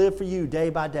us to live for you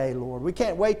day by day, Lord. We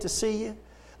can't wait to see you.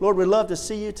 Lord, we'd love to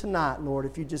see you tonight, Lord,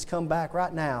 if you just come back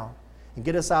right now and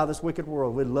get us out of this wicked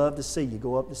world. We'd love to see you,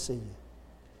 go up to see you.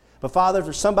 But Father, if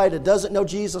there's somebody that doesn't know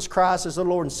Jesus Christ as their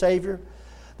Lord and Savior,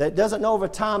 that doesn't know of a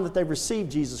time that they've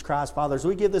received Jesus Christ, Father, as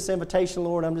we give this invitation,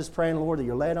 Lord, I'm just praying, Lord, that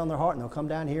you'll lay it on their heart and they'll come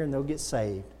down here and they'll get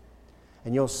saved.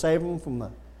 And you'll save them from the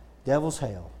devil's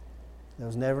hell that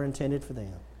was never intended for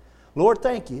them. Lord,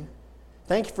 thank you.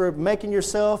 Thank you for making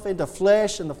yourself into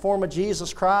flesh in the form of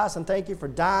Jesus Christ, and thank you for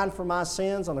dying for my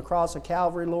sins on the cross of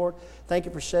Calvary, Lord. Thank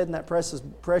you for shedding that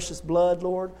precious blood,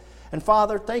 Lord. And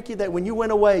Father, thank you that when you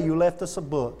went away, you left us a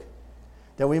book,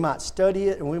 that we might study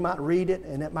it and we might read it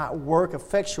and it might work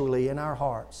effectually in our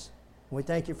hearts. And we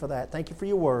thank you for that. Thank you for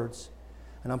your words.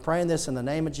 And I'm praying this in the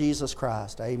name of Jesus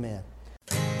Christ. Amen.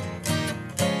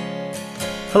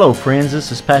 Hello, friends.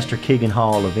 This is Pastor Keegan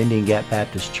Hall of Indian Gap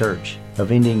Baptist Church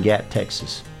of Indian Gap,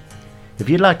 Texas. If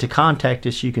you'd like to contact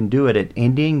us, you can do it at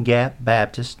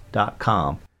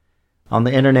IndianGapBaptist.com. On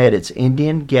the internet, it's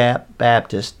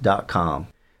IndianGapBaptist.com.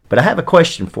 But I have a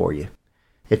question for you.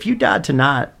 If you died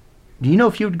tonight, do you know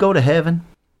if you would go to heaven?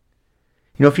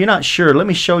 You know, if you're not sure, let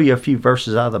me show you a few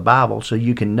verses out of the Bible so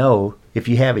you can know if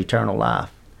you have eternal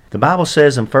life. The Bible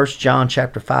says in 1 John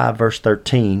chapter 5, verse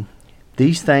 13,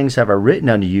 "These things have I written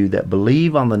unto you that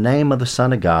believe on the name of the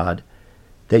Son of God,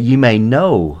 that you may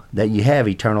know that you have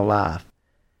eternal life,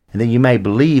 and that you may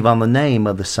believe on the name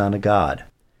of the Son of God."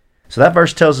 So that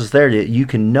verse tells us there that you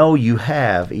can know you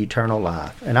have eternal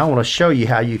life. And I want to show you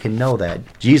how you can know that.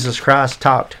 Jesus Christ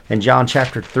talked in John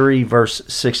chapter 3, verse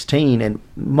 16, and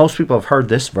most people have heard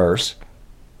this verse.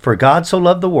 For God so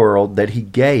loved the world that he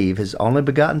gave his only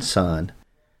begotten Son,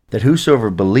 that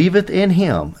whosoever believeth in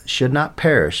him should not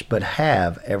perish, but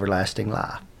have everlasting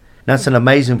life. Now, it's an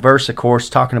amazing verse, of course,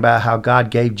 talking about how God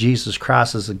gave Jesus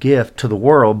Christ as a gift to the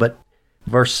world. But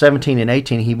verse 17 and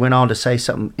 18, he went on to say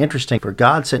something interesting. For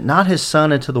God sent not his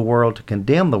Son into the world to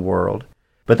condemn the world,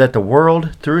 but that the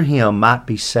world through him might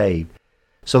be saved.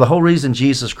 So the whole reason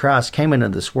Jesus Christ came into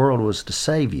this world was to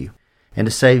save you, and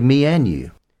to save me and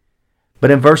you. But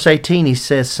in verse 18, he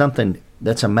says something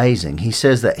that's amazing. He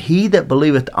says that he that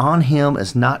believeth on him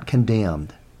is not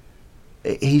condemned.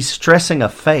 He's stressing a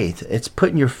faith. It's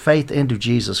putting your faith into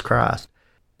Jesus Christ.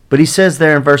 But he says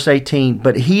there in verse 18,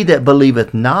 but he that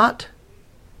believeth not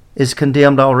is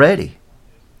condemned already,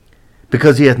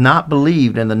 because he hath not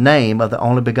believed in the name of the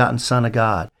only begotten Son of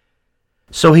God.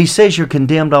 So he says you're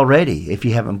condemned already if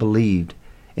you haven't believed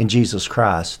in Jesus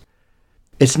Christ.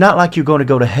 It's not like you're going to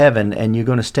go to heaven and you're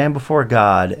going to stand before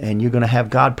God and you're going to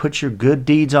have God put your good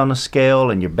deeds on the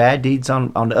scale and your bad deeds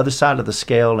on the other side of the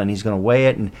scale, and he's going to weigh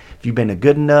it. And if you've been a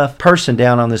good enough person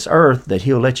down on this earth, that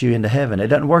he'll let you into heaven. It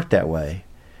doesn't work that way.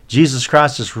 Jesus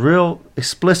Christ is real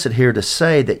explicit here to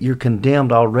say that you're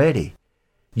condemned already.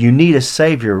 You need a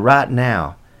Savior right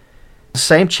now.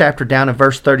 Same chapter down in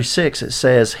verse 36, it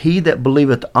says, he that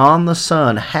believeth on the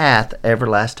Son hath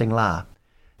everlasting life.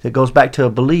 It goes back to a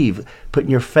believe, putting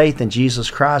your faith in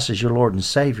Jesus Christ as your Lord and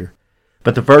Savior.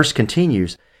 But the verse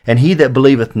continues, and he that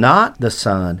believeth not the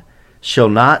Son shall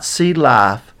not see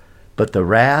life, but the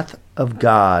wrath of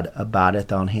God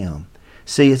abideth on him.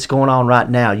 See, it's going on right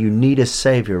now. You need a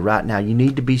Savior right now. You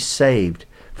need to be saved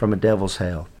from a devil's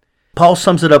hell. Paul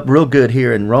sums it up real good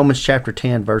here in Romans chapter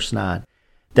 10, verse 9,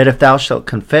 that if thou shalt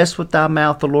confess with thy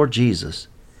mouth the Lord Jesus,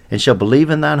 and shalt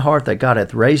believe in thine heart that God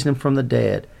hath raised him from the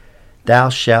dead, thou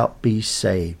shalt be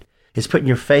saved. It's putting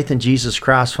your faith in Jesus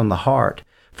Christ from the heart.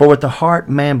 For with the heart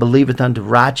man believeth unto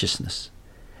righteousness,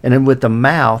 and then with the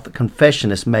mouth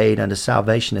confession is made unto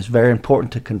salvation. It's very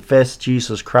important to confess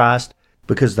Jesus Christ,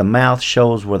 because the mouth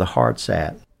shows where the heart's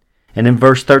at. And in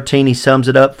verse 13 he sums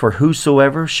it up, for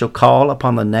whosoever shall call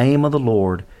upon the name of the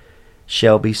Lord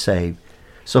shall be saved.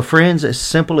 So friends, as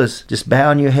simple as just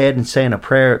bowing your head and saying a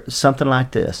prayer, something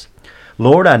like this.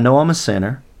 Lord, I know I'm a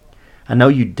sinner. I know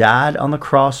you died on the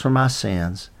cross for my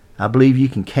sins. I believe you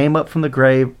came up from the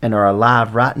grave and are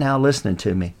alive right now listening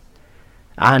to me.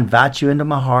 I invite you into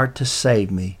my heart to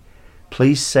save me.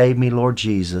 Please save me, Lord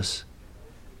Jesus.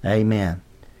 Amen.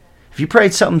 If you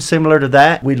prayed something similar to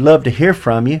that, we'd love to hear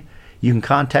from you. You can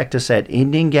contact us at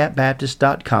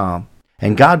IndianGapBaptist.com.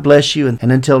 And God bless you,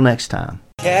 and until next time.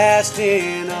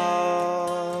 Casting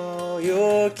all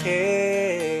your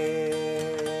care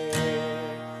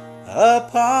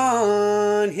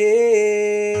upon him.